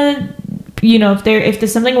want to, you know, if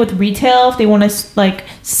there's something with retail, if they want to like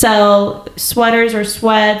sell sweaters or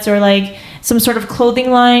sweats, or like some sort of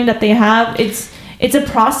clothing line that they have. It's a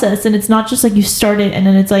process, and it's not just like you start it and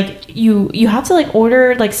then it's like you have to like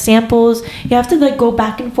order like samples. You have to like go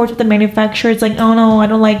back and forth with the manufacturer. It's like, oh no, I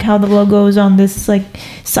don't like how the logo is on this like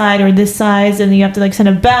side or this size, and then you have to like send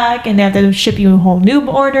it back, and they have to ship you a whole new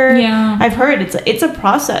order. Yeah. I've heard it's a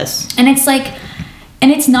process. And it's like,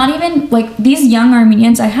 and it's not even like these young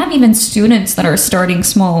Armenians. I have even students that are starting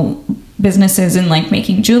small businesses and like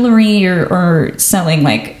making jewelry or selling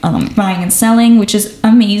like buying and selling, which is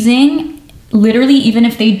amazing. Literally, even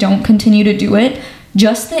if they don't continue to do it,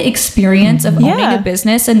 just the experience of owning a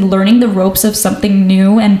business and learning the ropes of something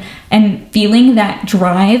new and feeling that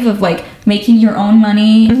drive of like making your own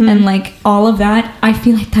money and like all of that, I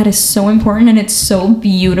feel like that is so important, and it's so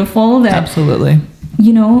beautiful that Absolutely.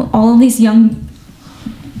 You know, all of these young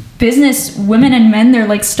business women and men, they're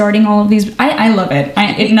like starting all of these. I love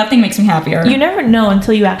it. Nothing makes me happier. You never know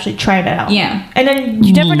until you actually try it out. Yeah. And then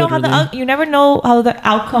you never know how the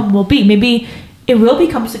outcome will be. Maybe it will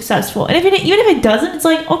become successful, and even if it doesn't, it's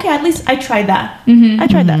like, okay, at least I tried that. I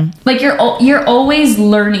tried that. Like you're always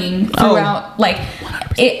learning throughout. Like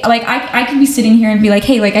it. Like I could be sitting here and be like,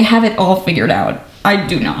 hey, like I have it all figured out. I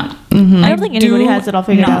do not. I don't think anybody has it all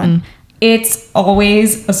figured out. It's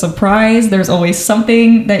always a surprise. There's always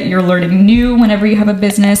something that you're learning new whenever you have a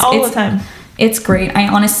business. All the time. It's great.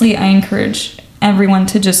 I encourage everyone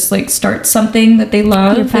to just like start something that they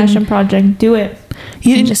love. Your passion project. Do it.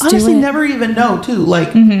 You just honestly do it. never even know too.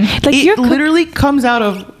 Like, Like it your literally comes out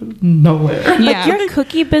of nowhere. Yeah. Like your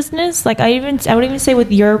cookie business. Like I would even say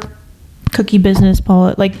with your cookie business,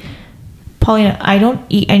 Paula. Like Paulina, I don't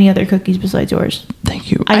eat any other cookies besides yours. Thank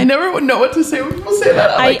you. I never would know what to say when people say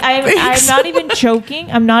that. I'm not even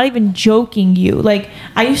joking. I'm not even joking you. Like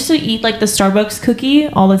I used to eat like the Starbucks cookie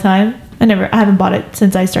all the time. I haven't bought it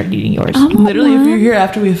since I started eating yours. Literally, if you're here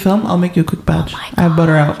after we film, I'll make you a quick batch. I have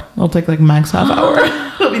butter out. It'll take like max half hour.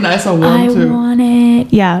 It'll be nice and warm too. I want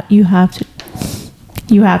it. Yeah, you have to.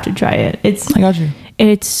 You have to try it. I got you.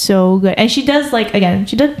 It's so good. And she does like, again,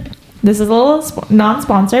 she did. This is a little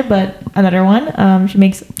non-sponsored, but another one. She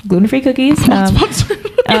makes gluten-free cookies.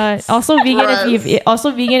 Also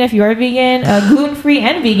vegan if you are vegan, gluten-free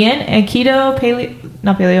and vegan, and keto,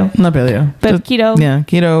 not paleo, but Just, keto. Yeah,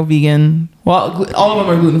 keto, vegan. Well, all of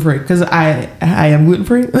them are gluten-free because I am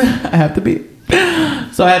gluten-free. I have to be.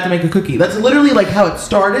 So I have to make a cookie. That's literally like how it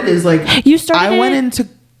started. Is like You started. we went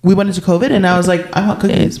into COVID, and I was like, I want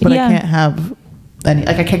cookies, but Yeah. I can't have any.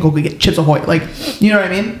 Like I can't go get Chips Ahoy. Like, you know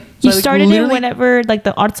what I mean? So You started it whenever like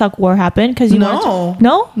the Artsakh war happened because you No.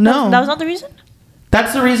 no. No. That was not the reason.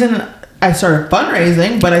 That's the reason I started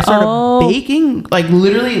fundraising, but I started baking like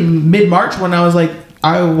literally mid-March when I was like,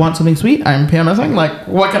 I want something sweet. I'm PMSing. Like,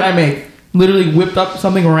 what can I make? Literally whipped up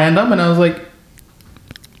something random, and I was like,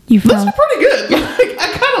 You this found. is pretty good. Like,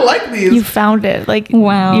 I kind of like these. You found it. Like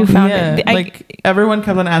Wow. You found Yeah, it. like everyone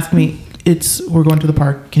kept on asking me, we're going to the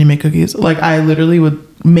park. Can you make cookies? Like I literally would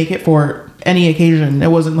make it for any occasion. It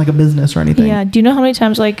wasn't like a business or anything. Yeah. Do you know how many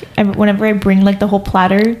times like whenever I bring like the whole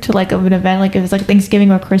platter to like of an event, like if it's like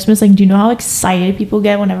Thanksgiving or Christmas, like do you know how excited people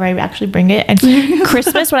get whenever I actually bring it? And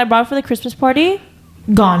Christmas, when I brought it for the Christmas party,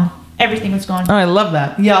 gone. Everything was gone. Oh, I love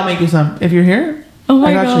that. Yeah, I'll make you some if you're here. Oh my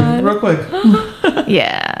I got God. you real quick.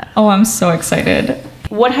 Yeah. Oh, I'm so excited.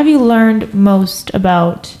 What have you learned most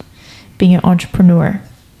about being an entrepreneur?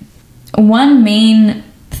 One main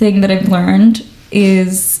thing that I've learned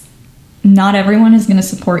is not everyone is going to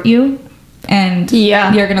support you, and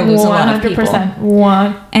you're going to lose a lot of people.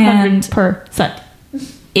 100%.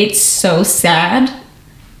 It's so sad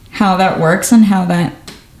how that works and how that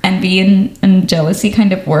envy and jealousy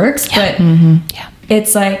kind of works. But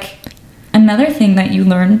it's like another thing that you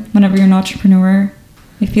learn whenever you're an entrepreneur,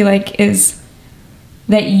 I feel like, is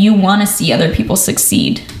that you want to see other people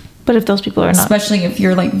succeed. But if those people are not, especially if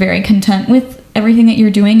you're like very content with everything that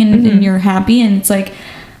you're doing and you're happy, and it's like,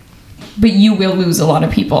 but you will lose a lot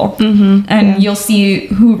of people, and you'll see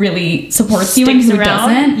who really supports you and who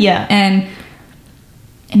doesn't. Yeah. And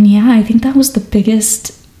yeah, I think that was the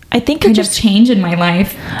biggest kind of change in my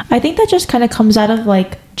life. I think that just kind of comes out of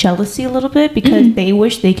like jealousy a little bit, because they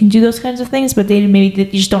wish they can do those kinds of things, but they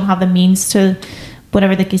just don't have the means to,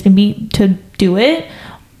 whatever the case may be, to do it,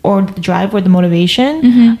 or the drive or the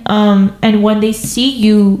motivation. And when they see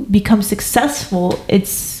you become successful,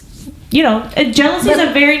 it's, jealousy is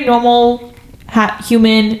a very normal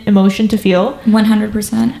human emotion to feel.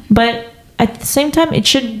 100%. But at the same time, it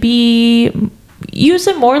should be, use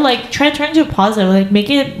it more like, try to turn into a positive, like make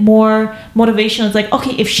it more motivational. It's like,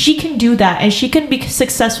 okay, if she can do that and she can be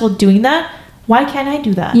successful doing that, why can't I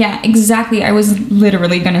do that? Yeah, exactly. I was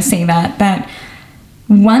literally going to say that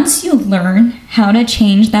once you learn how to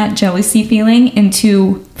change that jealousy feeling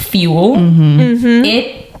into fuel,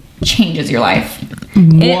 it changes your life.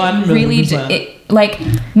 It really, like,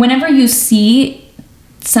 whenever you see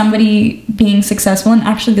somebody being successful, and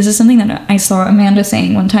actually this is something that I saw Amanda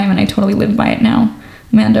saying one time, and I totally live by it now.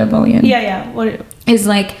 Amanda Bullion. Yeah. What is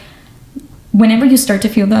like, whenever you start to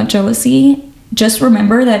feel that jealousy, just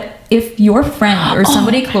remember that if your friend or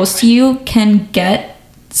somebody close to you can get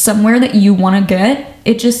somewhere that you want to get,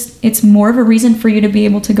 it's more of a reason for you to be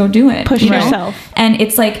able to go do it. Push yourself. And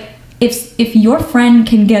it's like, if your friend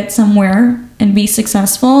can get somewhere and be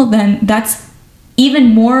successful, then that's even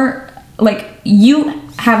more, like, you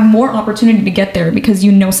have more opportunity to get there because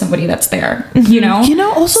you know somebody that's there, you know?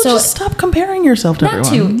 Also just stop comparing yourself to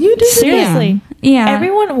everyone. Too. You do. Seriously. Yeah.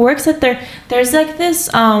 Everyone works at there's like this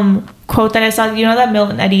quote that I saw, that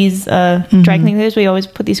Milton Eddy's dry cleaners, we always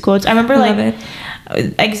put these quotes. I remember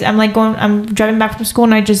I'm driving back from school,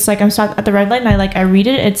 and I'm stopped at the red light, and I read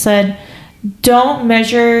it. It said, don't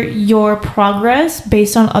measure your progress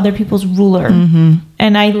based on other people's ruler.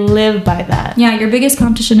 And I live by that. Yeah, your biggest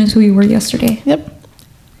competition is who you were yesterday. Yep.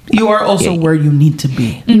 You are also where you need to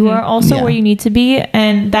be. You are also where you need to be.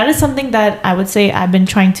 And that is something that I would say I've been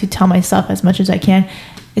trying to tell myself as much as I can,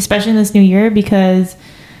 especially in this new year, because,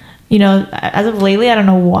 as of lately, I don't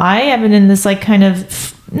know why, I've been in this, like, kind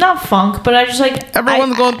of, not funk, but I just, like...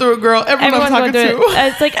 Everyone's going through it, girl. Everyone's talking to.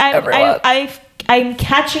 It's like, I'm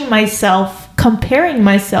catching myself, comparing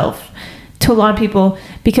myself to a lot of people,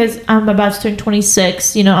 because I'm about to turn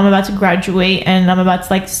 26, I'm about to graduate, and I'm about to,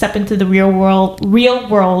 like, step into the real world,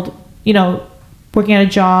 working at a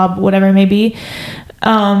job, whatever it may be.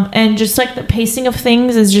 And just, like, the pacing of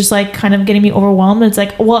things is just, like, kind of getting me overwhelmed. It's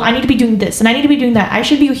like, well, I need to be doing this, and I need to be doing that. I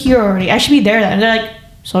should be here already. I should be there. And they're like,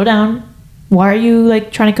 slow down. Why are you,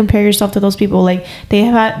 like, trying to compare yourself to those people? Like,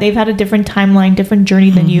 they've had a different timeline, different journey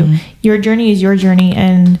than you. Your journey is your journey,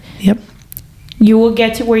 and you will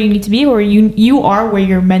get to where you need to be, or you are where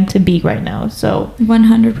you're meant to be right now. So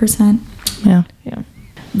 100%. Yeah.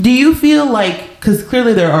 Do you feel like, because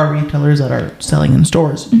clearly there are retailers that are selling in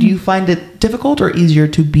stores, do you find it difficult or easier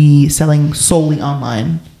to be selling solely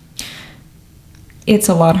online? It's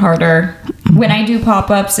a lot harder. When I do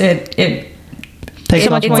pop-ups, it's a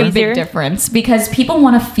big difference, because people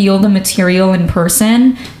want to feel the material in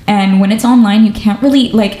person, and when it's online, you can't really,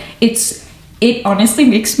 like, it honestly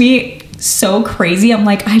makes me so crazy. I'm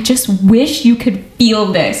like, I just wish you could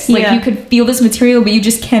feel this. Like, you could feel this material, but you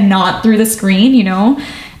just cannot through the screen,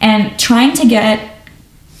 And trying to get,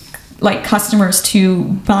 like, customers to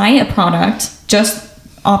buy a product just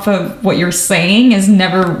off of what you're saying is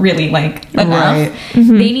never really, like, enough. Right.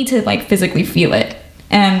 They need to, like, physically feel it.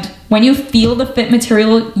 And when you feel the fit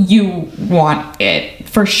material, you want it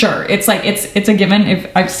for sure. It's like, it's a given.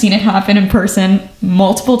 If I've seen it happen in person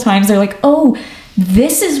multiple times, they're like, oh,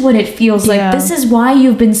 this is what it feels like. This is why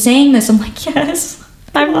you've been saying this. I'm like, yes,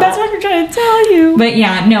 that's what I'm trying to tell you. But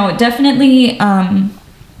yeah, no, definitely,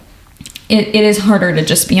 it is harder to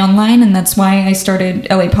just be online, and that's why I started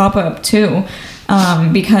LA Pop-Up too,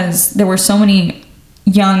 because there were so many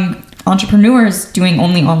young entrepreneurs doing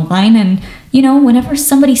only online, and whenever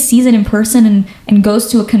somebody sees it in person and goes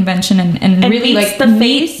to a convention and really, like, the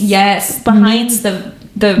face behind the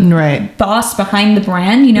boss behind the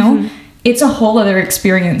brand, it's a whole other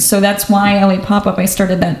experience. So that's why LA Pop-Up, I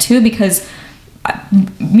started that too, because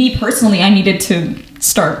me personally, I needed to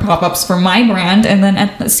start pop-ups for my brand, and then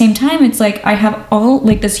at the same time, it's like I have all,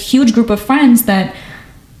 like, this huge group of friends that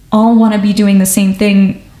all want to be doing the same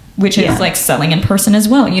thing, which is, like, selling in person as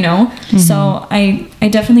well, So I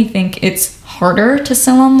definitely think it's harder to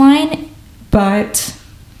sell online, but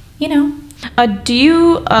do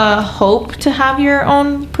you hope to have your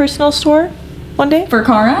own personal store one day for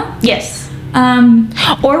Cara? Yes.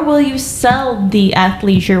 Or will you sell the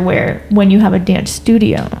athleisure wear when you have a dance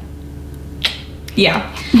studio?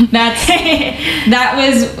 Yeah, that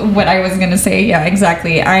was what I was gonna say. Yeah,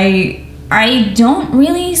 exactly. I don't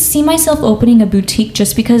really see myself opening a boutique,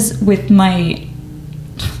 just because with my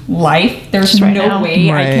life, there's no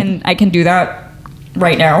way I can do that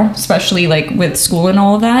right now, especially, like, with school and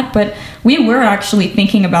all of that. But we were actually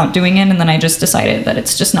thinking about doing it, and then I just decided that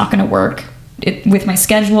it's just not going to work with my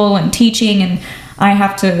schedule and teaching, and I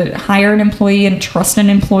have to hire an employee and trust an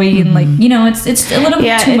employee, and, like, it's a little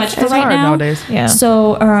bit too much for right now. Nowadays. Yeah.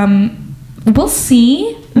 So we'll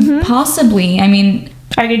see. Possibly. I mean,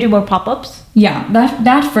 are you gonna do more pop-ups? Yeah,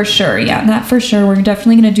 that for sure. Yeah, that for sure. We're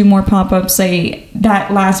definitely gonna do more pop-ups.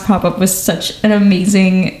 That last pop-up was such an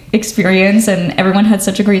amazing experience, and everyone had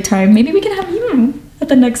such a great time. Maybe we can have you at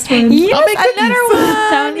the next one. Yes, another one.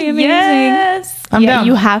 That would be amazing. Yes. I'm down.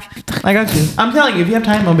 You have. I got you. I'm telling you, if you have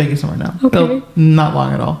time, I'll bake you somewhere now. Okay. Not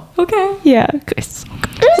long at all. Okay. Yeah. It's so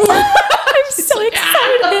good. I'm so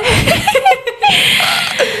excited.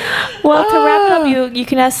 Well, to wrap up, you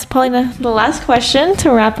can ask Paulina the last question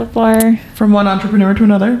to wrap up our. From one entrepreneur to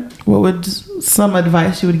another, what would some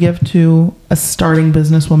advice you would give to a starting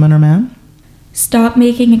businesswoman or man? Stop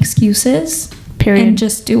making excuses. Period. And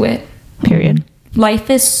just do it. Period. Life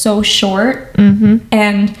is so short. Mm-hmm.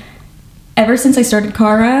 And ever since I started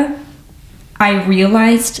Kara, I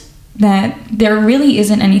realized that there really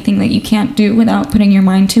isn't anything that you can't do without putting your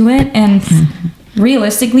mind to it. And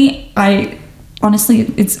realistically,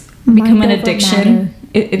 it's become an addiction.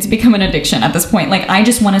 It's become an addiction at this point. Like, I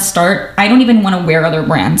just want to start. I don't even want to wear other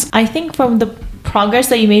brands. I think from the progress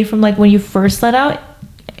that you made from like when you first let out,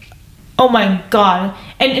 oh my god,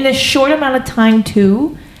 and in a short amount of time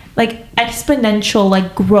too, like exponential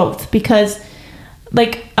like growth, because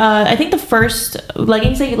like I think the first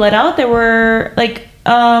leggings that you let out, they were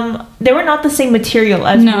not the same material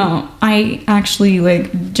as No, I actually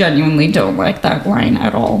like genuinely don't like that line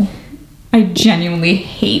at all. I genuinely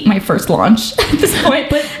hate my first launch at this point.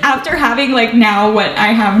 But after having like now what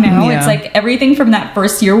I have now, it's like everything from that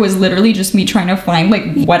first year was literally just me trying to find like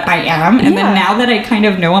what I am. And then now that I kind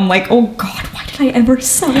of know, I'm like, oh God, why did I ever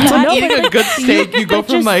sell that? It's like eating a good steak. You go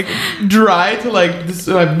from like dry to like this.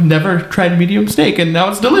 I've never tried medium steak, and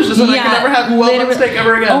now it's delicious, and I can never have well-done steak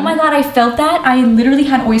ever again. Oh my God, I felt that. I literally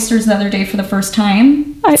had oysters the other day for the first time.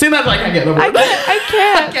 See, that's like I get over it. I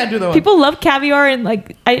can't. I can't do that one. People love caviar, and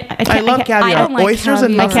like I love caviar. I don't like Oysters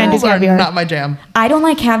and caviar. I can't do mussels are caviar. not my jam. I don't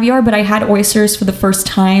like caviar, but I had oysters for the first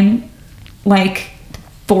time like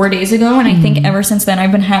 4 days ago, and I think ever since then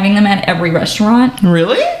I've been having them at every restaurant.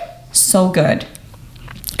 Really? So good.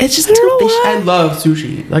 It's just too fishy. I love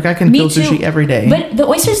sushi. Like I can feel sushi every day. But the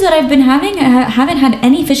oysters that I've been having haven't had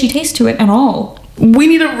any fishy taste to it at all. We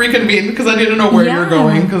need to reconvene because I need to know where Yeah. you're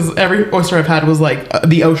going, because every oyster I've had was like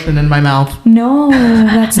the ocean in my mouth. No,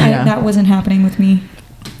 Yeah. that wasn't happening with me.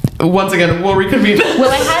 Once again, we'll reconvene.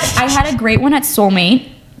 Well, I had a great one at Soulmate.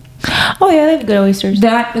 Oh yeah, they have good oysters.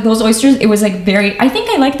 Those oysters, it was like very. I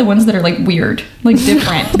think I like the ones that are like weird, like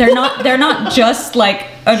different. They're not just like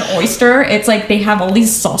an oyster. It's like they have all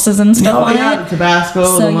these sauces and stuff on the it.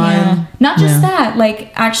 Tabasco, the lime. Yeah. Not just that.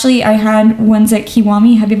 Like actually, I had ones at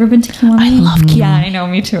Kiwami. Have you ever been to Kiwami? I love Kiwami. Yeah, I know.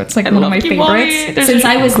 Me too. It's like one of my Kiwami. favorites. Since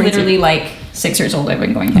I was literally like 6 years old, I've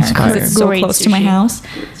been going there because it's so Great close to my sushi. house.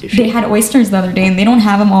 They had oysters the other day, and they don't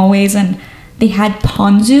have them always. And they had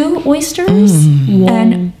ponzu oysters,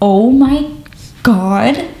 and oh my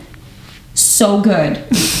God, so good.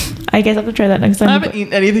 I guess I have to try that next time. I haven't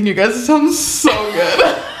eaten anything, you guys. It sounds so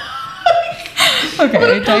good. Okay,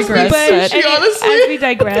 I digress. Sushi, honestly. As we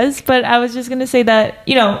digress, but I was just gonna say that,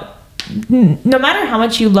 you know, no matter how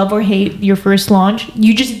much you love or hate your first launch,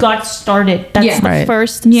 you just got started. That's the Right.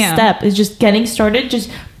 first Yeah. step, is just getting started,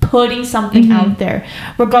 just putting something out there.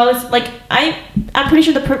 Regardless, like I'm pretty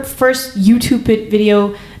sure the first YouTube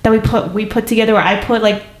video that we put together, where I put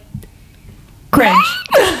like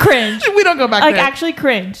cringe. We don't go back Like there. actually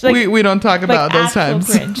cringe. Like, we don't talk about those actual times.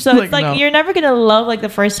 cringe. So it's like no. you're never gonna love like the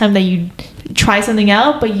first time that you try something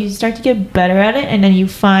out, but you start to get better at it, and then you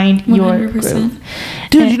find your 100%. groove.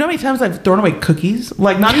 Dude, you know how many times I've thrown away cookies?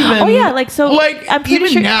 Like not even. Oh yeah, like so. Like I'm pretty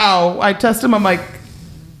even sure. now, I test them. I'm like,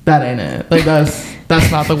 that ain't it. Like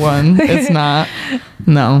that's not the one. It's not.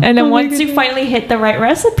 No. And then once you finally hit the right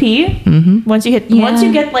recipe, once you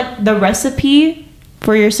get like the recipe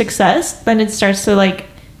for your success, then it starts to like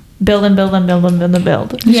build and build and build and build and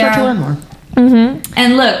build. You start to learn more.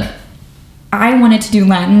 And look, I wanted to do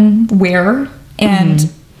Latin wear, and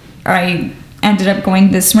I ended up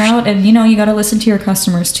going this route. And you know, you got to listen to your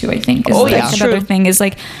customers too. I think is like another thing is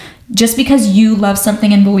like, just because you love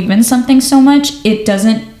something and believe in something so much, it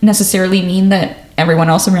doesn't necessarily mean that everyone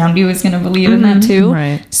else around you is going to believe in that too.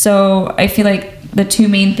 Right. So I feel like the two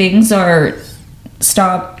main things are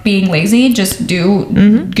stop being lazy, just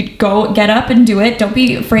go get up and do it. Don't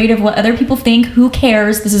be afraid of what other people think. Who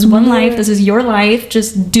cares? This is one life. This is your life.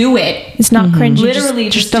 Just do it. It's not cringy. Literally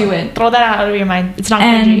just do it. Throw that out of your mind. It's not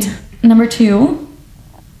And cringy. number 2,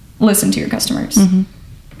 listen to your customers,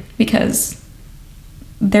 because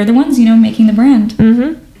they're the ones, you know, making the brand.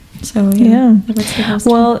 So Yeah. that's the best.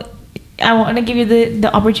 Well, I want to give you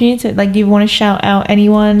the opportunity to like. Do you want to shout out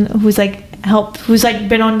anyone who's like who's like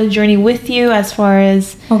been on the journey with you as far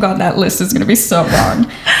as? Oh God, that list is gonna be so long.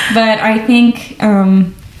 But I think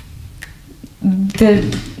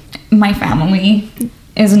my family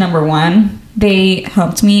is number 1. They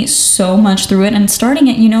helped me so much through it, and starting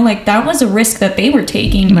it, you know, like that was a risk that they were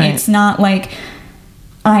taking. Right. It's not like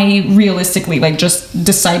I realistically like just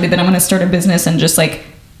decided that I'm going to start a business and just like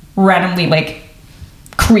randomly like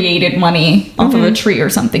created money off of a tree or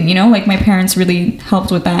something, you know? Like my parents really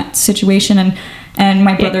helped with that situation, and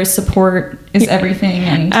my brother's support is everything.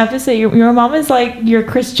 And I have to say, your mom is like your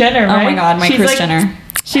Kris Jenner, right? Oh my God, she's Kris like, Jenner.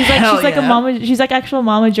 She's like a mama. She's like actual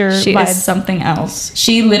momager. She vibes. is something else.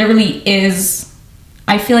 She literally is.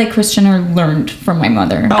 I feel like Kris Jenner learned from my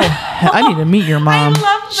mother. Oh, I need to meet your mom. I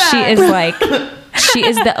love that. She is like, she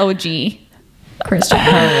is the OG Kris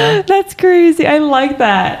Jenner. That's crazy. I like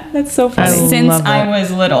that. That's so funny. Since I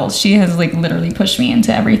was little, she has like literally pushed me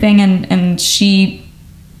into everything, and she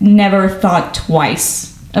never thought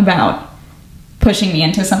twice about pushing me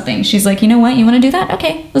into something. She's like, you know what, you want to do that?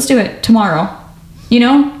 Okay, let's do it tomorrow. You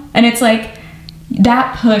know? And it's like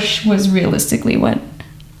that push was realistically what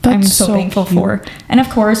I'm so thankful for. And of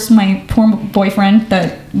course, my poor boyfriend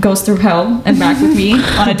that goes through hell and back with me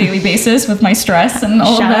on a daily basis with my stress and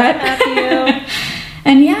all of that.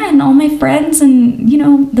 And yeah, and all my friends, and you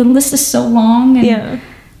know, the list is so long. And,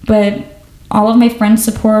 but all of my friends'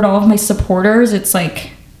 support, all of my supporters, it's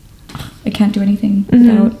like I can't do anything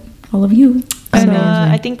without all of you. And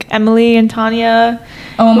I think Emily and Tanya.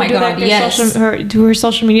 Oh my God, yes. Do her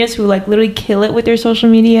social medias, who like literally kill it with their social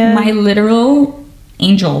media. My literal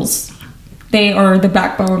angels. They are the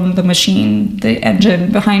backbone, the machine, the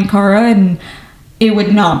engine behind Kara, and it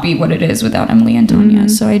would not be what it is without Emily and Tanya.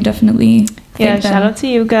 So I definitely thank shout out to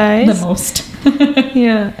you guys the most.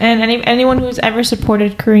 Yeah, and anyone who's ever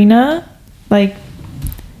supported Karina, like,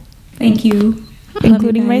 thank you,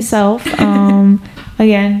 including myself.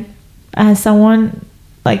 Again, as someone,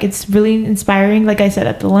 like, it's really inspiring, like I said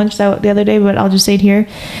at the lunch the other day, but I'll just say it here.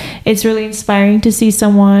 It's really inspiring to see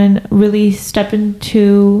someone really step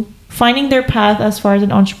into finding their path as far as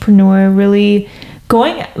an entrepreneur, really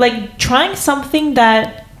going, like, trying something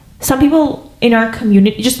that some people in our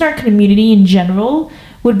community, just in our community in general,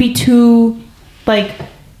 would be too, like,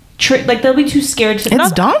 they'll be too scared.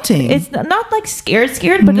 It's daunting. It's not like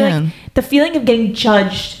scared, but like the feeling of getting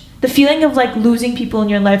judged, the feeling of like losing people in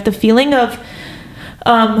your life, the feeling of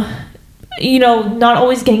you know, not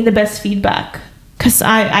always getting the best feedback. Because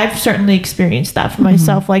I've certainly experienced that for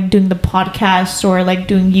myself, like doing the podcast or like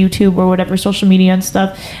doing YouTube or whatever, social media and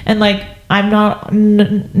stuff. And like, I'm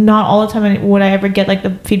not all the time would I ever get like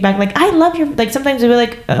the feedback, like, I love your, like, sometimes they'll be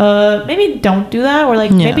like, maybe don't do that, or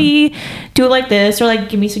like, maybe do it like this, or like,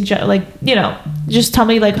 give me like, you know, just tell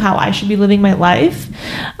me like how I should be living my life,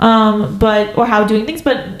 or how doing things.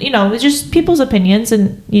 But, you know, it's just people's opinions,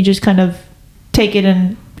 and you just kind of take it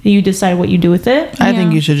and you decide what you do with it. I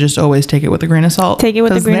think you should just always take it with a grain of salt. Take it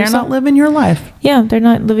with a grain of salt. They're not living your life. Yeah, they're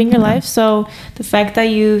not living your life. So the fact that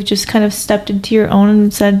you've just kind of stepped into your own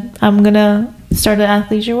and said, I'm going to start an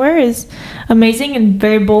athleisure wear is amazing and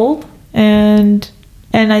very bold. And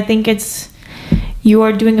I think you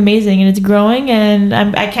are doing amazing, and it's growing, and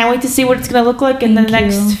I can't wait to see what it's going to look like in the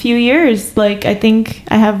next few years. Like, I think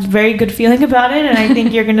I have very good feeling about it, and I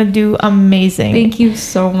think you're going to do amazing. Thank you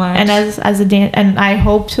so much. And as a and I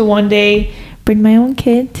hope to one day bring my own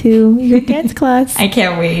kid to your dance class. I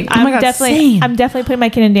can't wait. Oh my God, same. I'm definitely putting my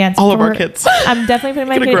kid in dance. All of our kids. I'm definitely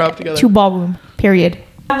putting my kid to ballroom. Period.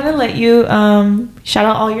 I'm gonna let you shout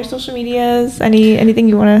out all your social medias. Anything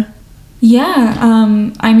you wanna. Yeah,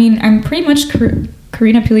 I mean, I'm pretty much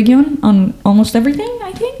Karina Piliguian on almost everything,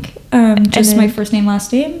 I think. Just my first name,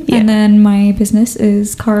 last name. Yeah. And then my business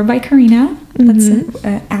is Kara by Karina. That's it.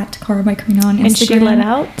 At Kara by Karina on Instagram. And she let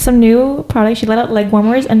out some new products. She let out leg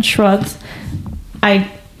warmers and shrugs. I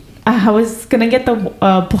was gonna get the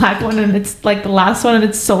black one, and it's like the last one, and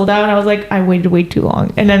it's sold out. And I was like, I waited way too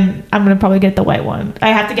long, and then I'm gonna probably get the white one. I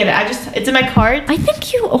have to get it. It's in my cart. I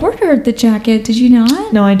think you ordered the jacket. Did you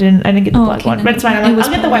not? No, I didn't. I didn't get the black one, but it's fine. I'll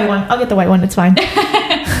get the white one. I'll get the white one. It's fine.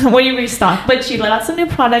 When you restock. But she let out some new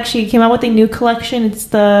products. She came out with a new collection. It's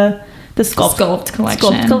the Sculpt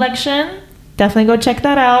collection. Definitely go check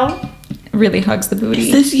that out. Really hugs the booty.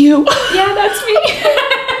 Is this you? Yeah, that's me.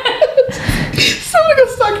 Someone go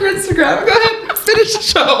stalk your Instagram. Go ahead, finish the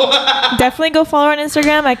show. Definitely go follow her on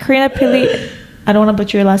Instagram at Karina I don't want to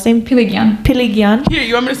butcher your last name. Piliguian. Here,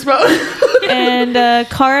 you want me to spell it? And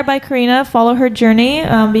Kara by Karina, follow her journey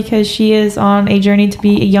because she is on a journey to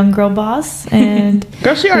be a young girl boss. And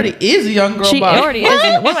girl, she already is a young girl boss. She already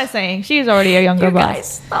is. What am I saying? She is already a young girl boss.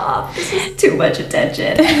 Guys, stop. This is too much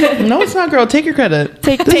attention. No, it's not, girl. Take your credit.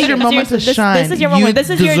 This is your moment to shine. This is your moment. This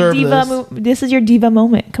is your diva. This is your diva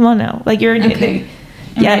moment. Come on now. Like, you're okay.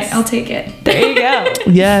 Yes, I'll take it. There you go.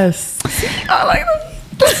 Yes. I like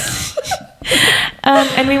that.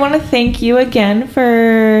 And we want to thank you again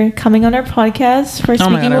for coming on our podcast, for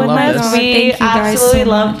speaking with us. We absolutely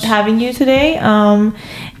loved having you today.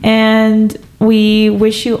 And we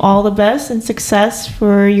wish you all the best and success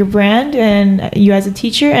for your brand and you as a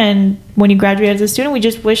teacher. And when you graduate as a student, we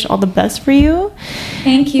just wish all the best for you.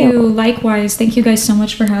 Thank you. Likewise. Thank you guys so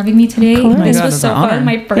much for having me today. This was so fun.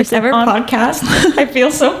 My first ever podcast. I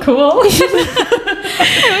feel so cool.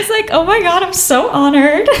 I was like, oh my God, I'm so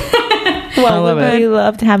honored. Well, we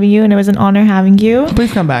loved having you, and it was an honor having you.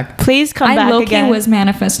 Please come back. Please come back again. I was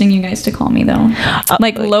manifesting you guys to call me, though.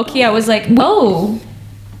 Like, low-key, I was like, oh,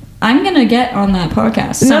 I'm gonna get on that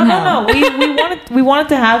podcast somehow. No. We wanted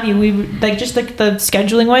to have you. We just the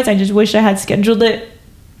scheduling wise. I just wish I had scheduled it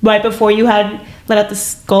right before you had let out the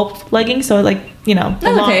sculpt leggings. So That's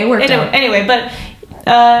okay. It worked out. Anyway, but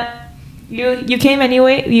you came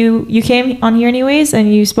anyway. You came on here anyways,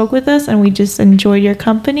 and you spoke with us, and we just enjoyed your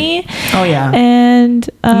company. Oh yeah. And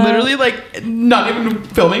literally, not even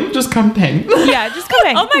filming, just come hang. Yeah, just come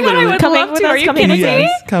hang. Oh my God, I would love to. Are you kidding me?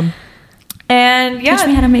 Yes, come. And teach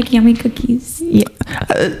me how to make yummy cookies. Yeah,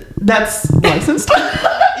 that's licensed.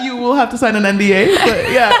 You will have to sign an NDA,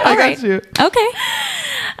 but yeah, I got you. Okay.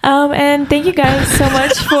 And thank you guys so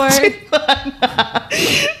much for.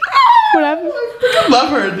 Whatever. I love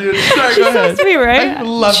her, dude. Sorry, go ahead. She's so sweet, right? I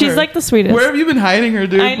love her. She's like the sweetest. Where have you been hiding her,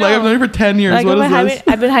 dude? I know. I've known her for 10 years. What is this?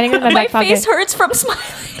 I've been hiding her in my back pocket. My face hurts from smiling.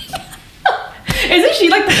 Isn't she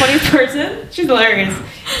like the funniest person? She's hilarious.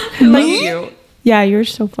 Me? You. Yeah, you're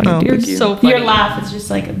so funny, dude. You're so funny. Your laugh is just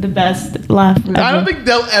like the best laugh ever. I don't think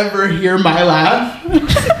they'll ever hear my laugh.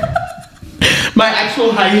 My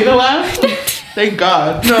actual hyena laugh. Thank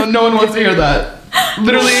God. No one wants to hear that.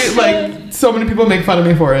 Literally, so many people make fun of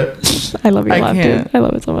me for it. I love your laugh, dude. I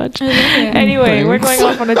love it so much. Anyway, we're going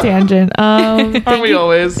off on a tangent. Aren't we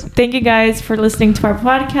always? Thank you guys for listening to our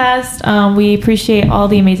podcast. We appreciate all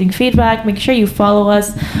the amazing feedback. Make sure you follow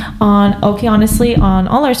us on OK Honestly on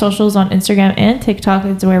all our socials on Instagram and TikTok.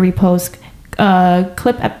 It's where we post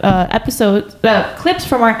clips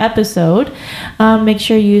from our episode. Make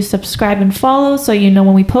sure you subscribe and follow so you know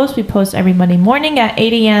when we post. We post every Monday morning at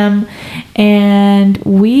 8 a.m. And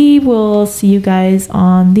we will see you guys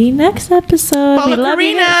on the next episode. Follow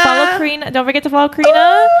Karina. Follow Karina. Don't forget to follow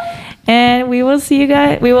Karina. And we will see you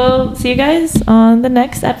guys. On the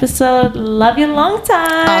next episode. Love you long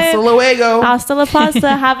time. Hasta luego. Hasta la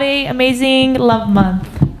pasta. Have a amazing love month.